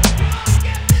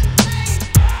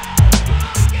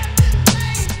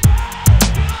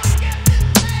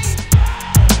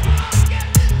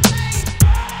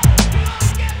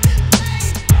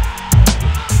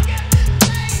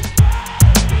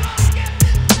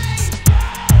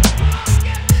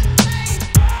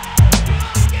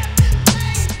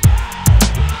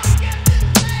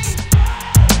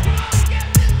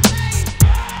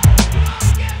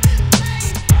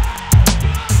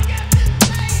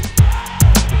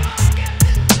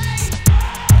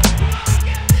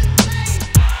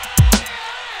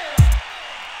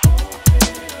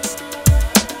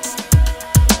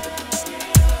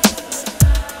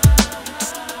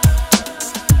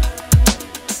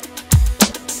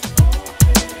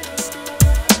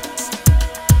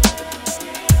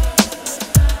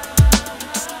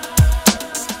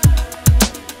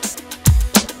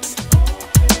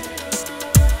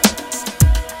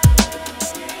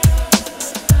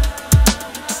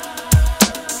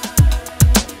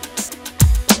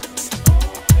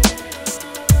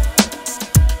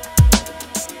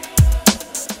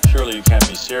 Surely you can't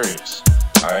be serious.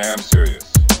 I am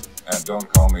serious. And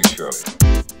don't call me Shirley.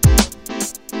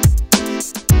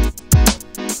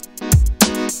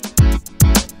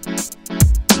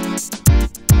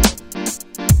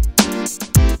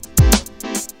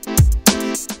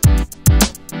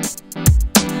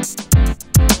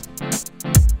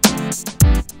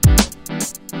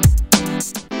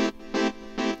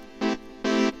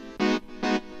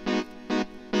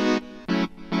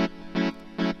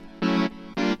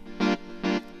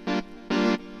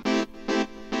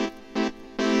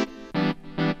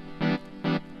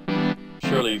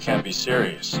 Surely you can't be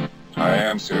serious. I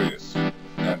am serious.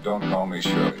 And don't call me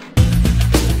Shirley.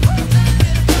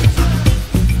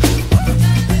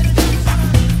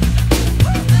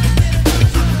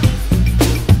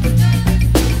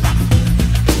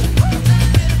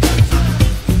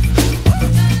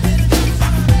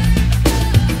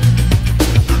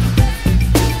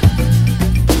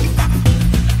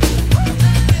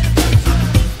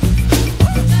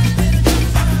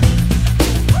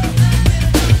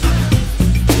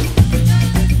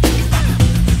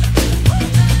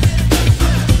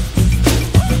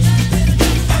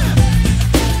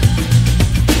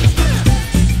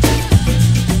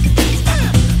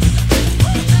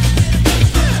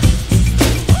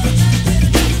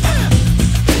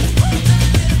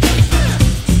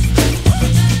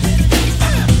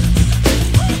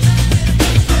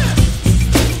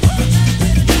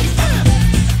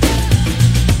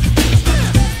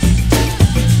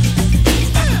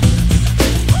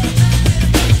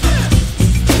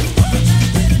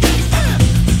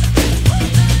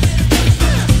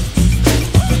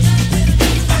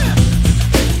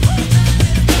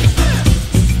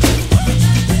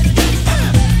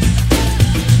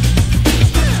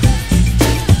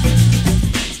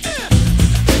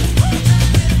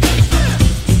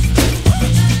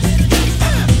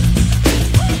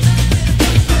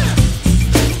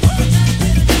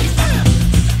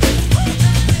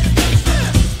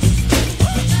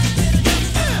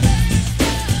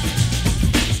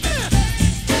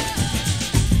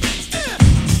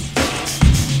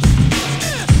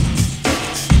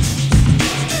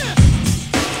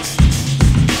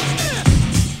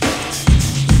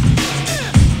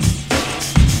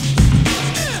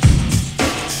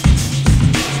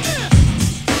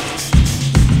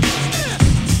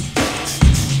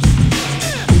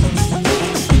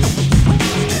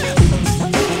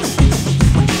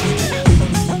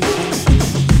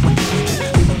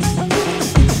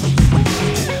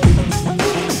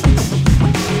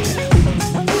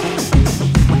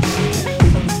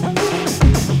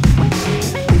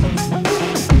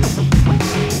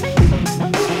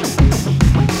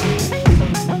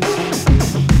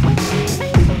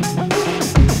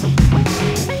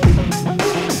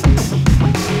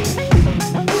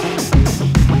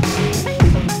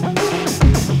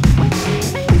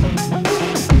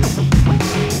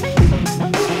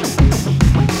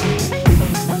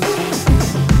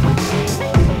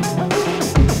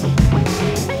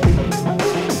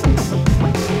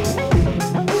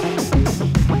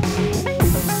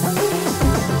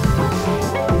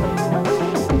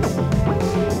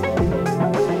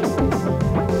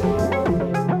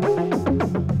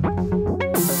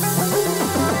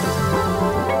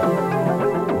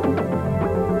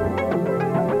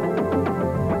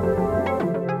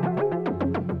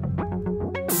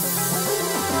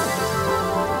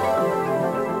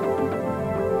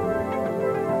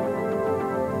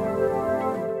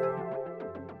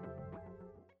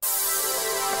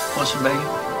 Want some bacon?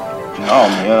 No,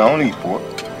 man, I don't eat pork.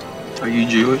 Are you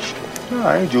Jewish? No,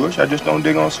 I ain't Jewish. I just don't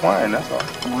dig on swine, that's all.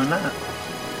 Why not?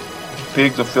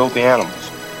 Pigs are filthy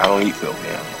animals. I don't eat filthy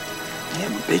animals. Yeah,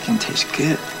 but bacon tastes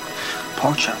good.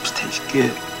 Pork chops taste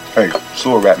good. Hey,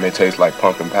 sewer rat may taste like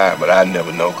pumpkin pie, but I'd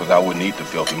never know because I wouldn't eat the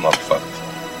filthy motherfuckers.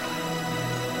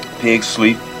 Pigs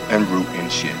sleep and root in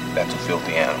shit. That's a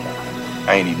filthy animal.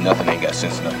 I ain't eating nothing that ain't got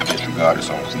sense enough to disregard its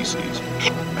own feces.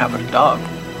 How about a dog?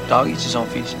 Dog eats his own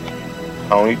feces.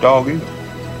 I don't eat dog either.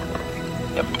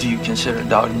 Yeah, but do you consider a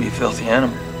dog to be a filthy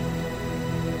animal?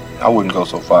 I wouldn't go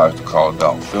so far as to call a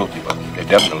dog filthy, but they're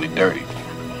definitely dirty.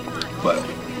 But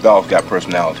dogs got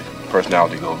personality.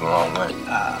 Personality goes the wrong way.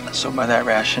 So by that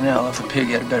rationale, if a pig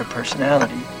had a better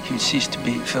personality, he would cease to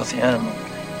be a filthy animal.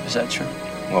 Is that true?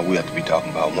 Well, we have to be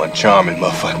talking about one charming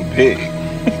motherfucking pig.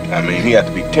 I mean, he has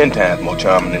to be 10 times more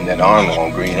charming than that Arnold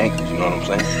on Green Acres, you know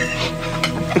what I'm saying?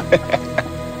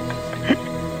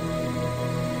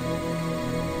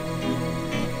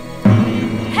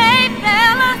 Hey,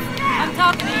 fellas, I'm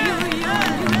talking to you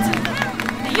too.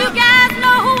 Do you guys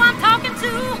know who I'm talking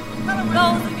to?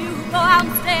 Those of you who go out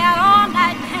and stay out all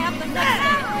night and have the night.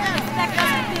 Expect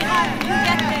us to be home when you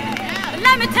get there. But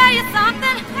let me tell you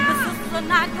something, the sisters are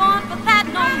not going for that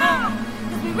no more.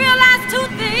 Cause we realize two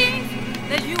things,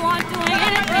 that you aren't doing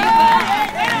anything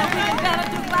but that we can better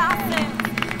do by ourselves.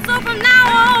 So from now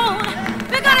on,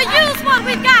 we're gonna use what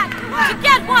we got to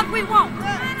get what we want.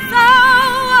 So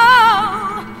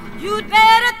you'd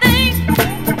better think.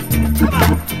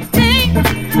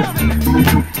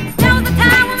 There was a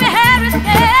time when we had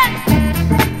respect.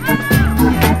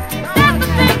 That's the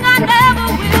thing I never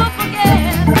will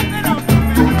forget.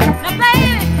 Now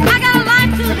baby, I got a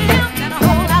life to live and a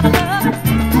whole lot of love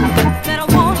that I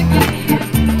want.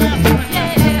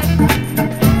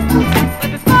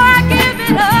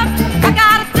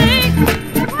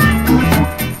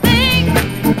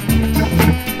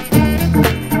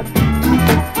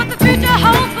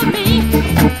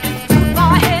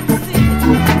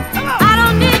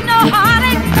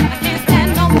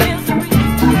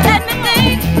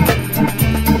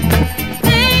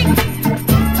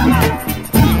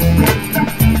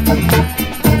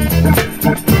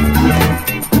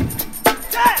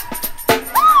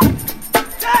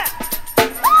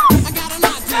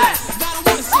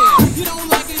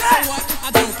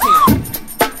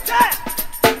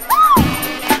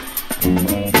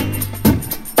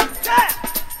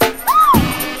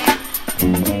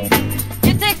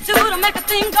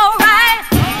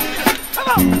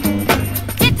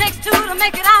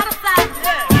 make it out of sight.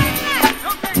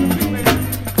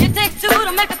 It takes two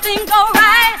to make a thing go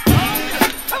right.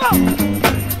 Come on.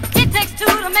 It takes two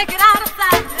to make it out of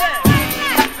sight.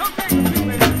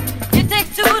 It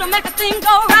takes two to make a thing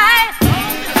go right.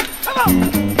 Come on.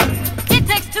 It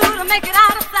takes two to make it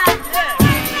out of sight.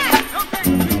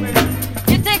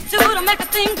 It takes two to make a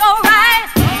thing go right.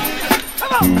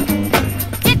 Come on.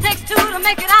 It takes two to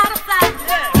make it out of sight.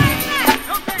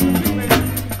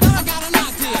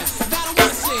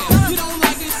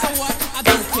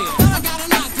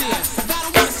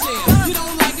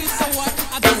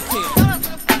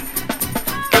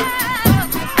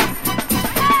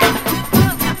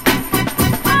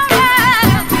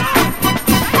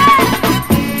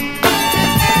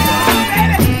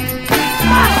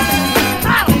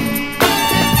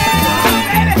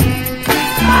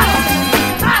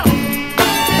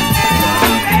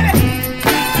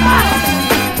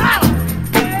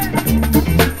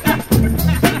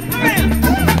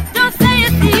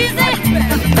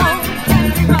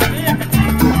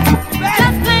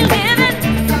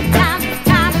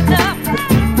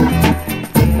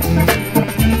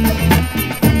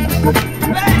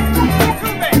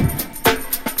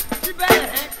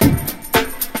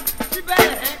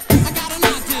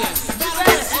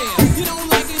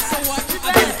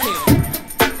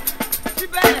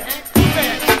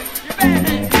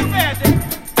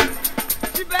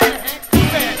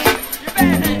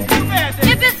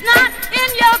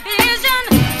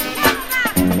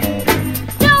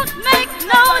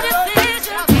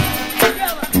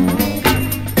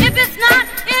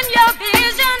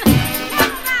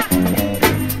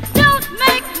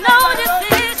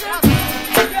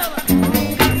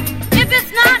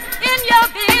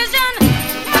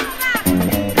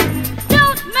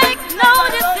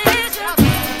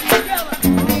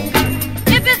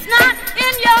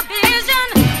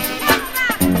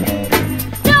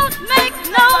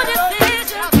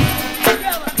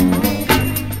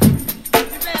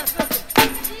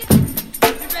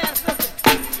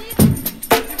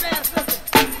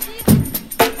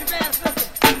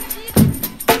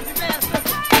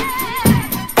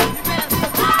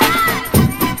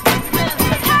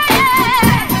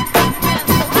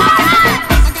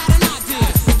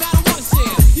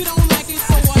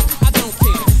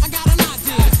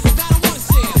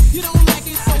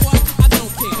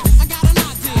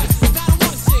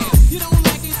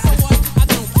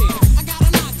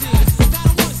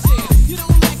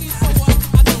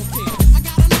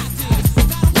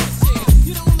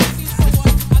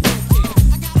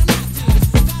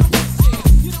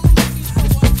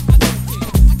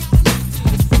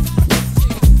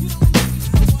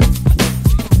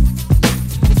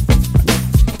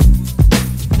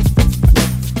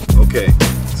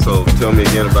 Tell me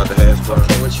again about the hash bar.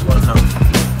 Okay, what you want to know?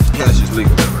 Hash is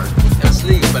legal, right? It's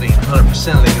legal, but it ain't 100%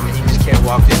 legal. I mean, you just can't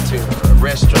walk into a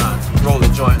restaurant, roll a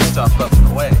joint and stuff up and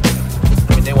away.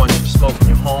 I mean, they want you to smoke in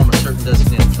your home or certain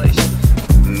designated places.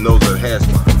 And those are hash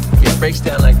bars. Yeah, it breaks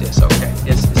down like this, okay?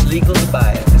 It's legal to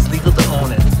buy it. It's legal to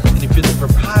own it. And if you're the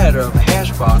proprietor of a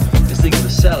hash bar, it's legal to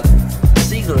sell it.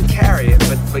 It's legal to carry it,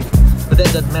 but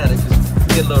that doesn't matter, because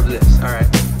get a load of this, all right?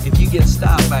 If you get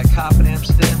stopped by a cop in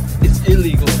Amsterdam, it's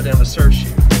illegal for them to search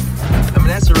you. I mean,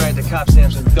 that's a right that cops in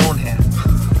Amsterdam don't have.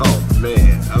 Oh,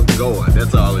 man, I'm going.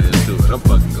 That's all there is to it. I'm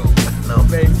fucking going. No,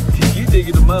 baby, you dig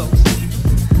it the most.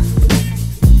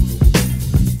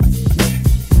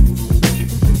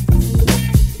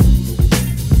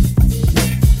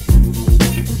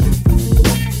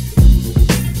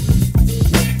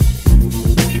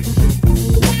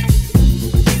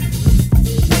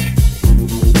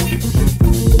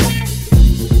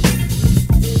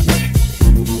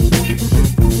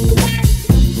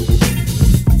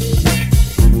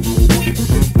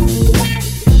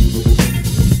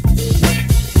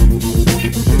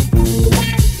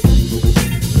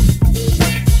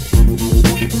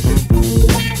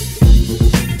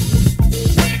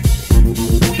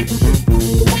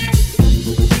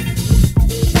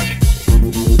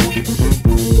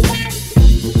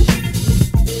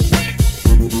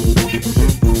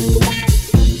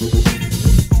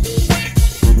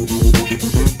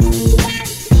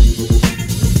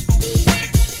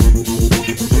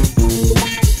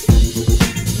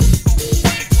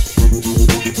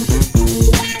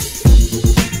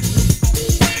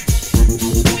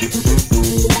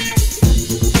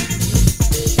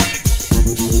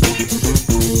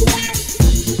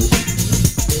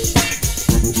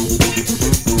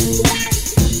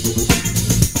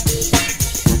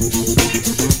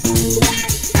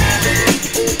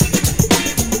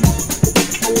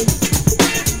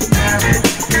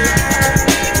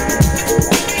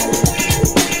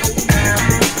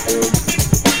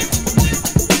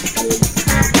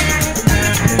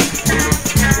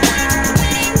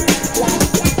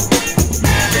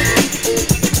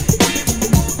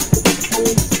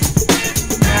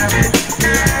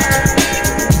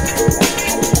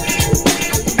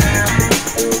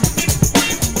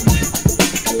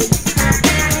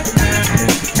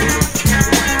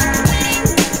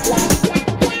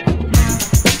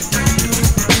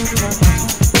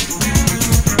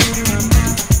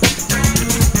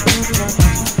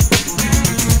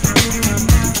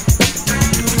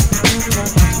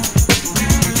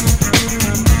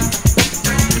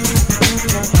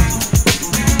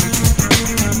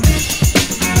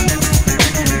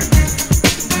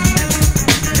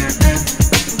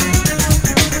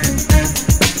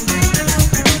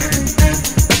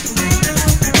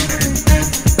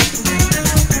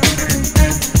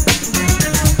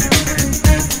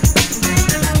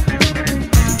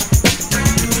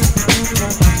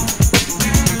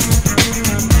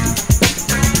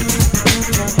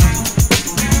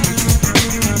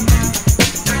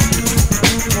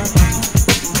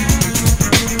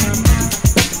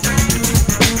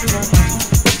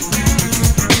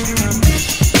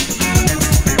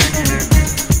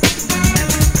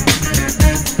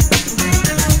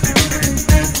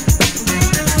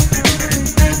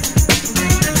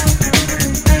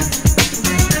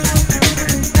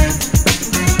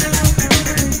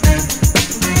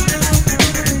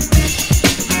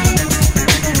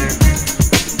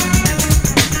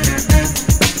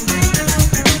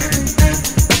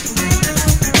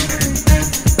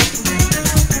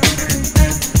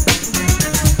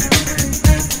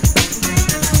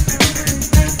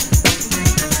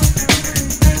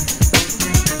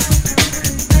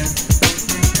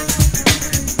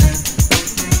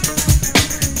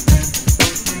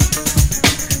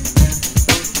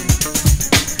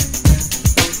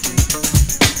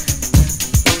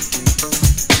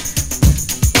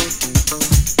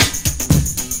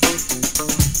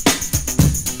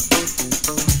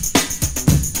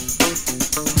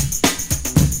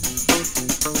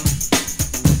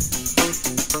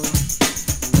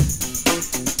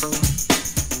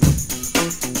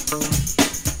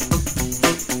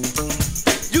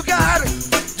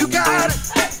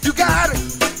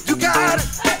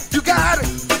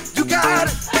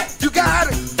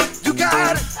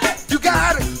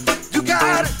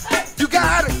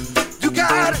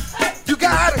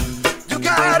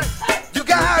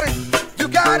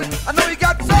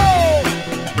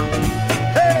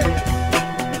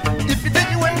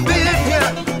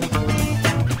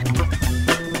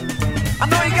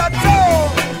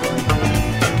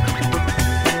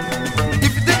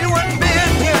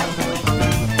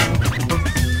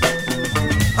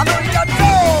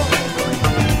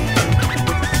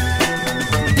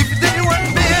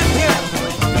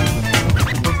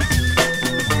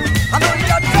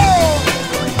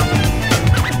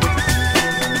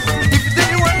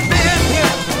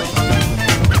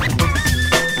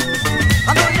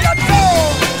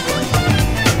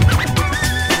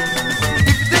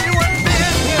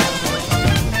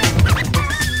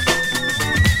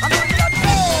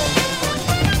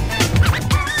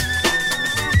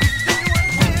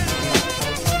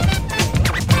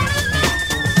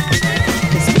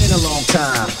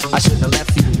 I shouldn't have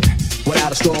left you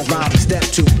without a strong rhyme to step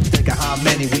to. Think of how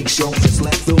many weeks shows you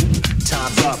slept through.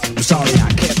 Time's up, I'm sorry I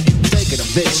kept you. Thinking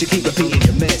of this, you keep repeating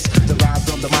your miss. The rhyme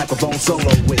from the microphone solo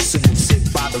with. So you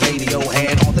sit by the radio,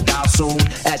 hand on the dial soon.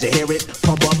 As you hear it,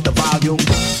 pump up the volume.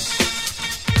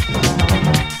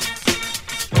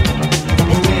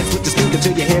 Dance with the speaker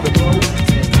till you hear it blow.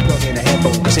 Plug in the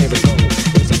headphones, here it go.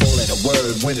 It's a four-letter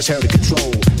word when it's heard to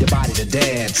control your body to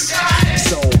dance.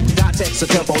 So, dot text a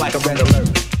tempo like a red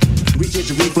alert. Reach it,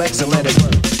 your reflex and let it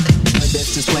work. When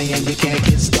this is playing, you can't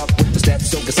get stuck with the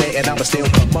steps. So can say, and I'ma still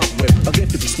come up with a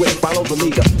gift to be swift. Follow the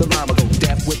leader, the rhyme will go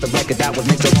deaf with the record that was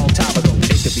mixed a long time ago.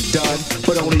 It could be done,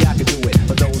 but only I can do it.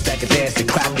 For those that can dance and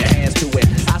clap your hands to it.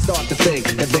 I start to think,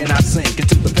 and then I sink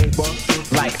into the paper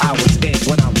like I was in.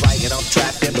 When I'm writing, I'm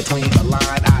trapped in between the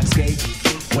line. I escape.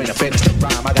 When I finish the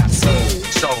rhyme, I got soul.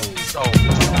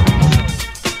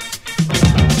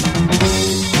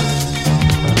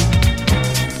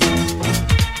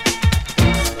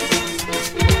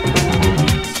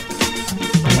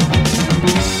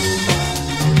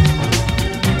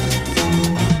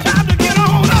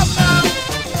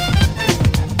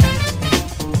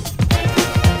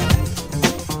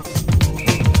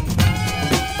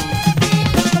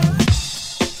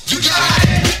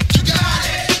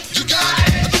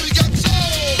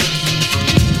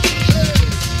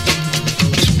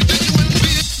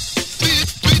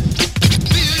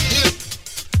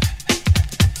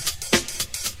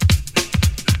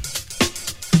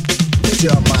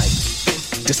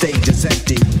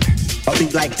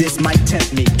 Like this might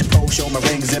tempt me to pose, show my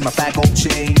rings and my fat gold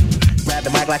chain. Grab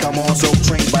the mic like I'm on so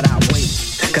trained, but I wait,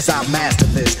 cause I master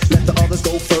this. Let the others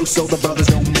go first so the brothers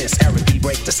don't miss. Eric B,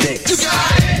 break the sticks. You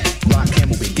got it! Rock him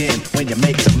will begin when you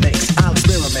make the mix. I'll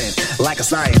experiment like a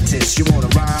scientist. You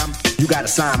wanna rhyme? You gotta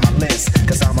sign my list.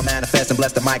 Cause I'm a manifest and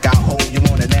bless the mic I'll hold. You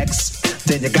want an X?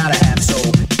 Then you gotta have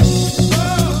soul.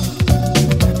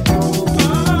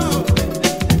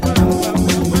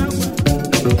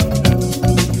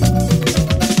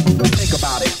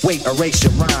 Erase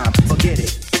your rhyme, forget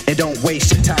it, and don't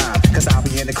waste your time. Cause I'll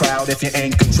be in the crowd if you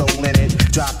ain't controlling it.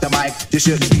 Drop the mic, you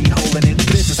shouldn't be holding it.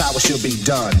 This is how it should be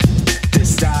done.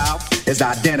 This style is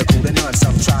identical to none.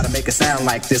 Some try to make it sound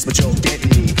like this, but you're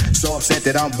getting me. So upset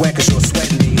that I'm wet cause you're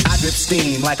sweating me. I drip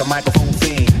steam like a microphone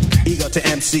fiend. Ego to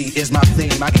MC is my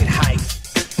theme. I get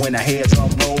hyped when I hear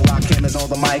drum roll. Rock him is on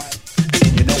the mic,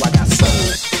 and you know I got soul.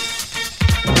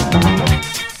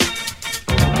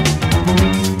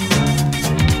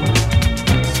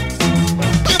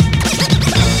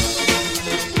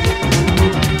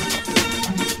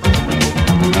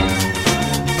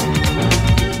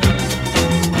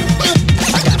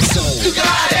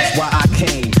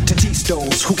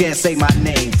 Who can't say my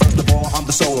name? First of all, I'm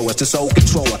the soloist, the soul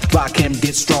controller. Rock him,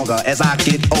 get stronger as I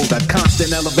get older.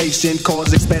 Constant elevation,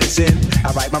 cause expansion.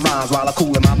 I write my rhymes while I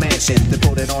cool in my mansion. Then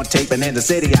put it on tape and in the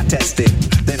city I test it.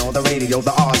 Then on the radio,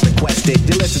 the R's requested.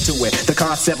 You listen to it, the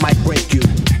concept might break you.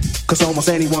 Cause almost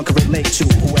anyone can relate to.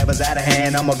 Whoever's out of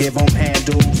hand, I'ma give them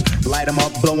handles. Light them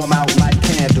up, blow them out like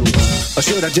candles. Or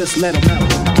should I just let them out?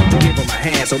 To give them a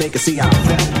hand so they can see how I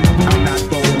felt. I'm not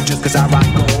bold just cause I rock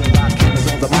gold. Rock him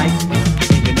is on the mic.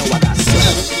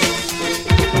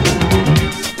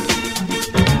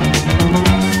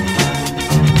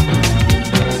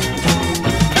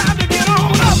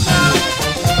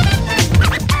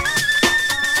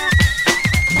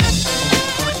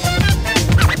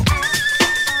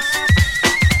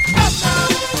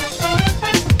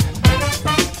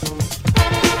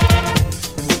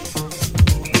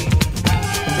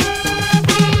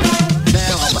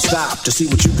 To see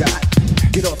what you got.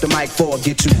 Get off the mic before it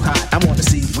get too hot. I want to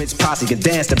see which posse can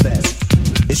dance the best.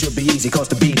 It should be easy cause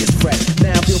the beat is fresh.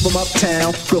 Now feel from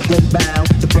uptown, Brooklyn bound,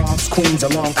 the Bronx, Queens,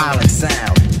 or Long Island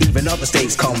Sound. Even other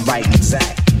states come right and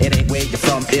exact. It ain't where you're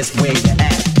from, it's where you're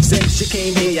at. Since you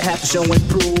came here, you have to show and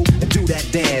prove and do that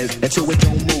dance until it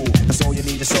don't move. That's all you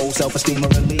need is soul, self-esteem, and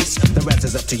release. The rest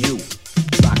is up to you.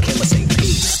 Rock him or say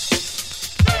peace.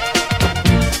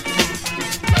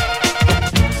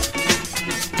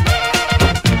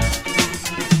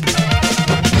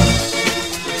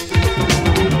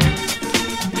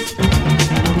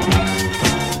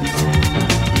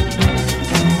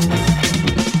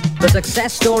 The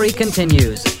success story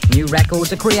continues. New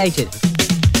records are created.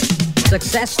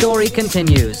 Success story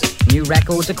continues. New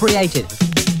records are created.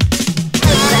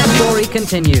 Success story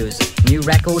continues. New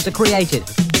records are created.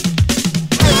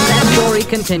 Success story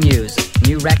continues.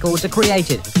 New records are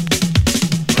created.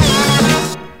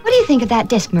 What do you think of that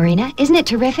disc, Marina? Isn't it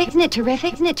terrific? Isn't it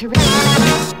terrific? Isn't it terrific?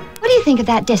 What do you think of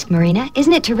that disc, Marina?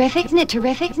 Isn't it terrific? Isn't it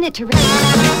terrific? Isn't it terrific?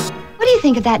 What do do you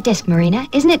think of that disc, Marina?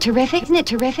 Isn't it terrific? Isn't it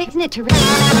terrific? Isn't it terrific?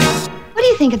 What do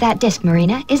you think of that disc,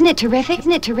 Marina? Isn't it terrific?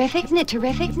 Isn't it terrific? Isn't it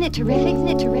terrific? Isn't it terrific? Isn't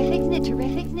it terrific? Isn't it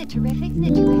terrific? Isn't it terrific? Isn't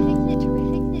it terrific? Isn't it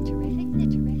terrific?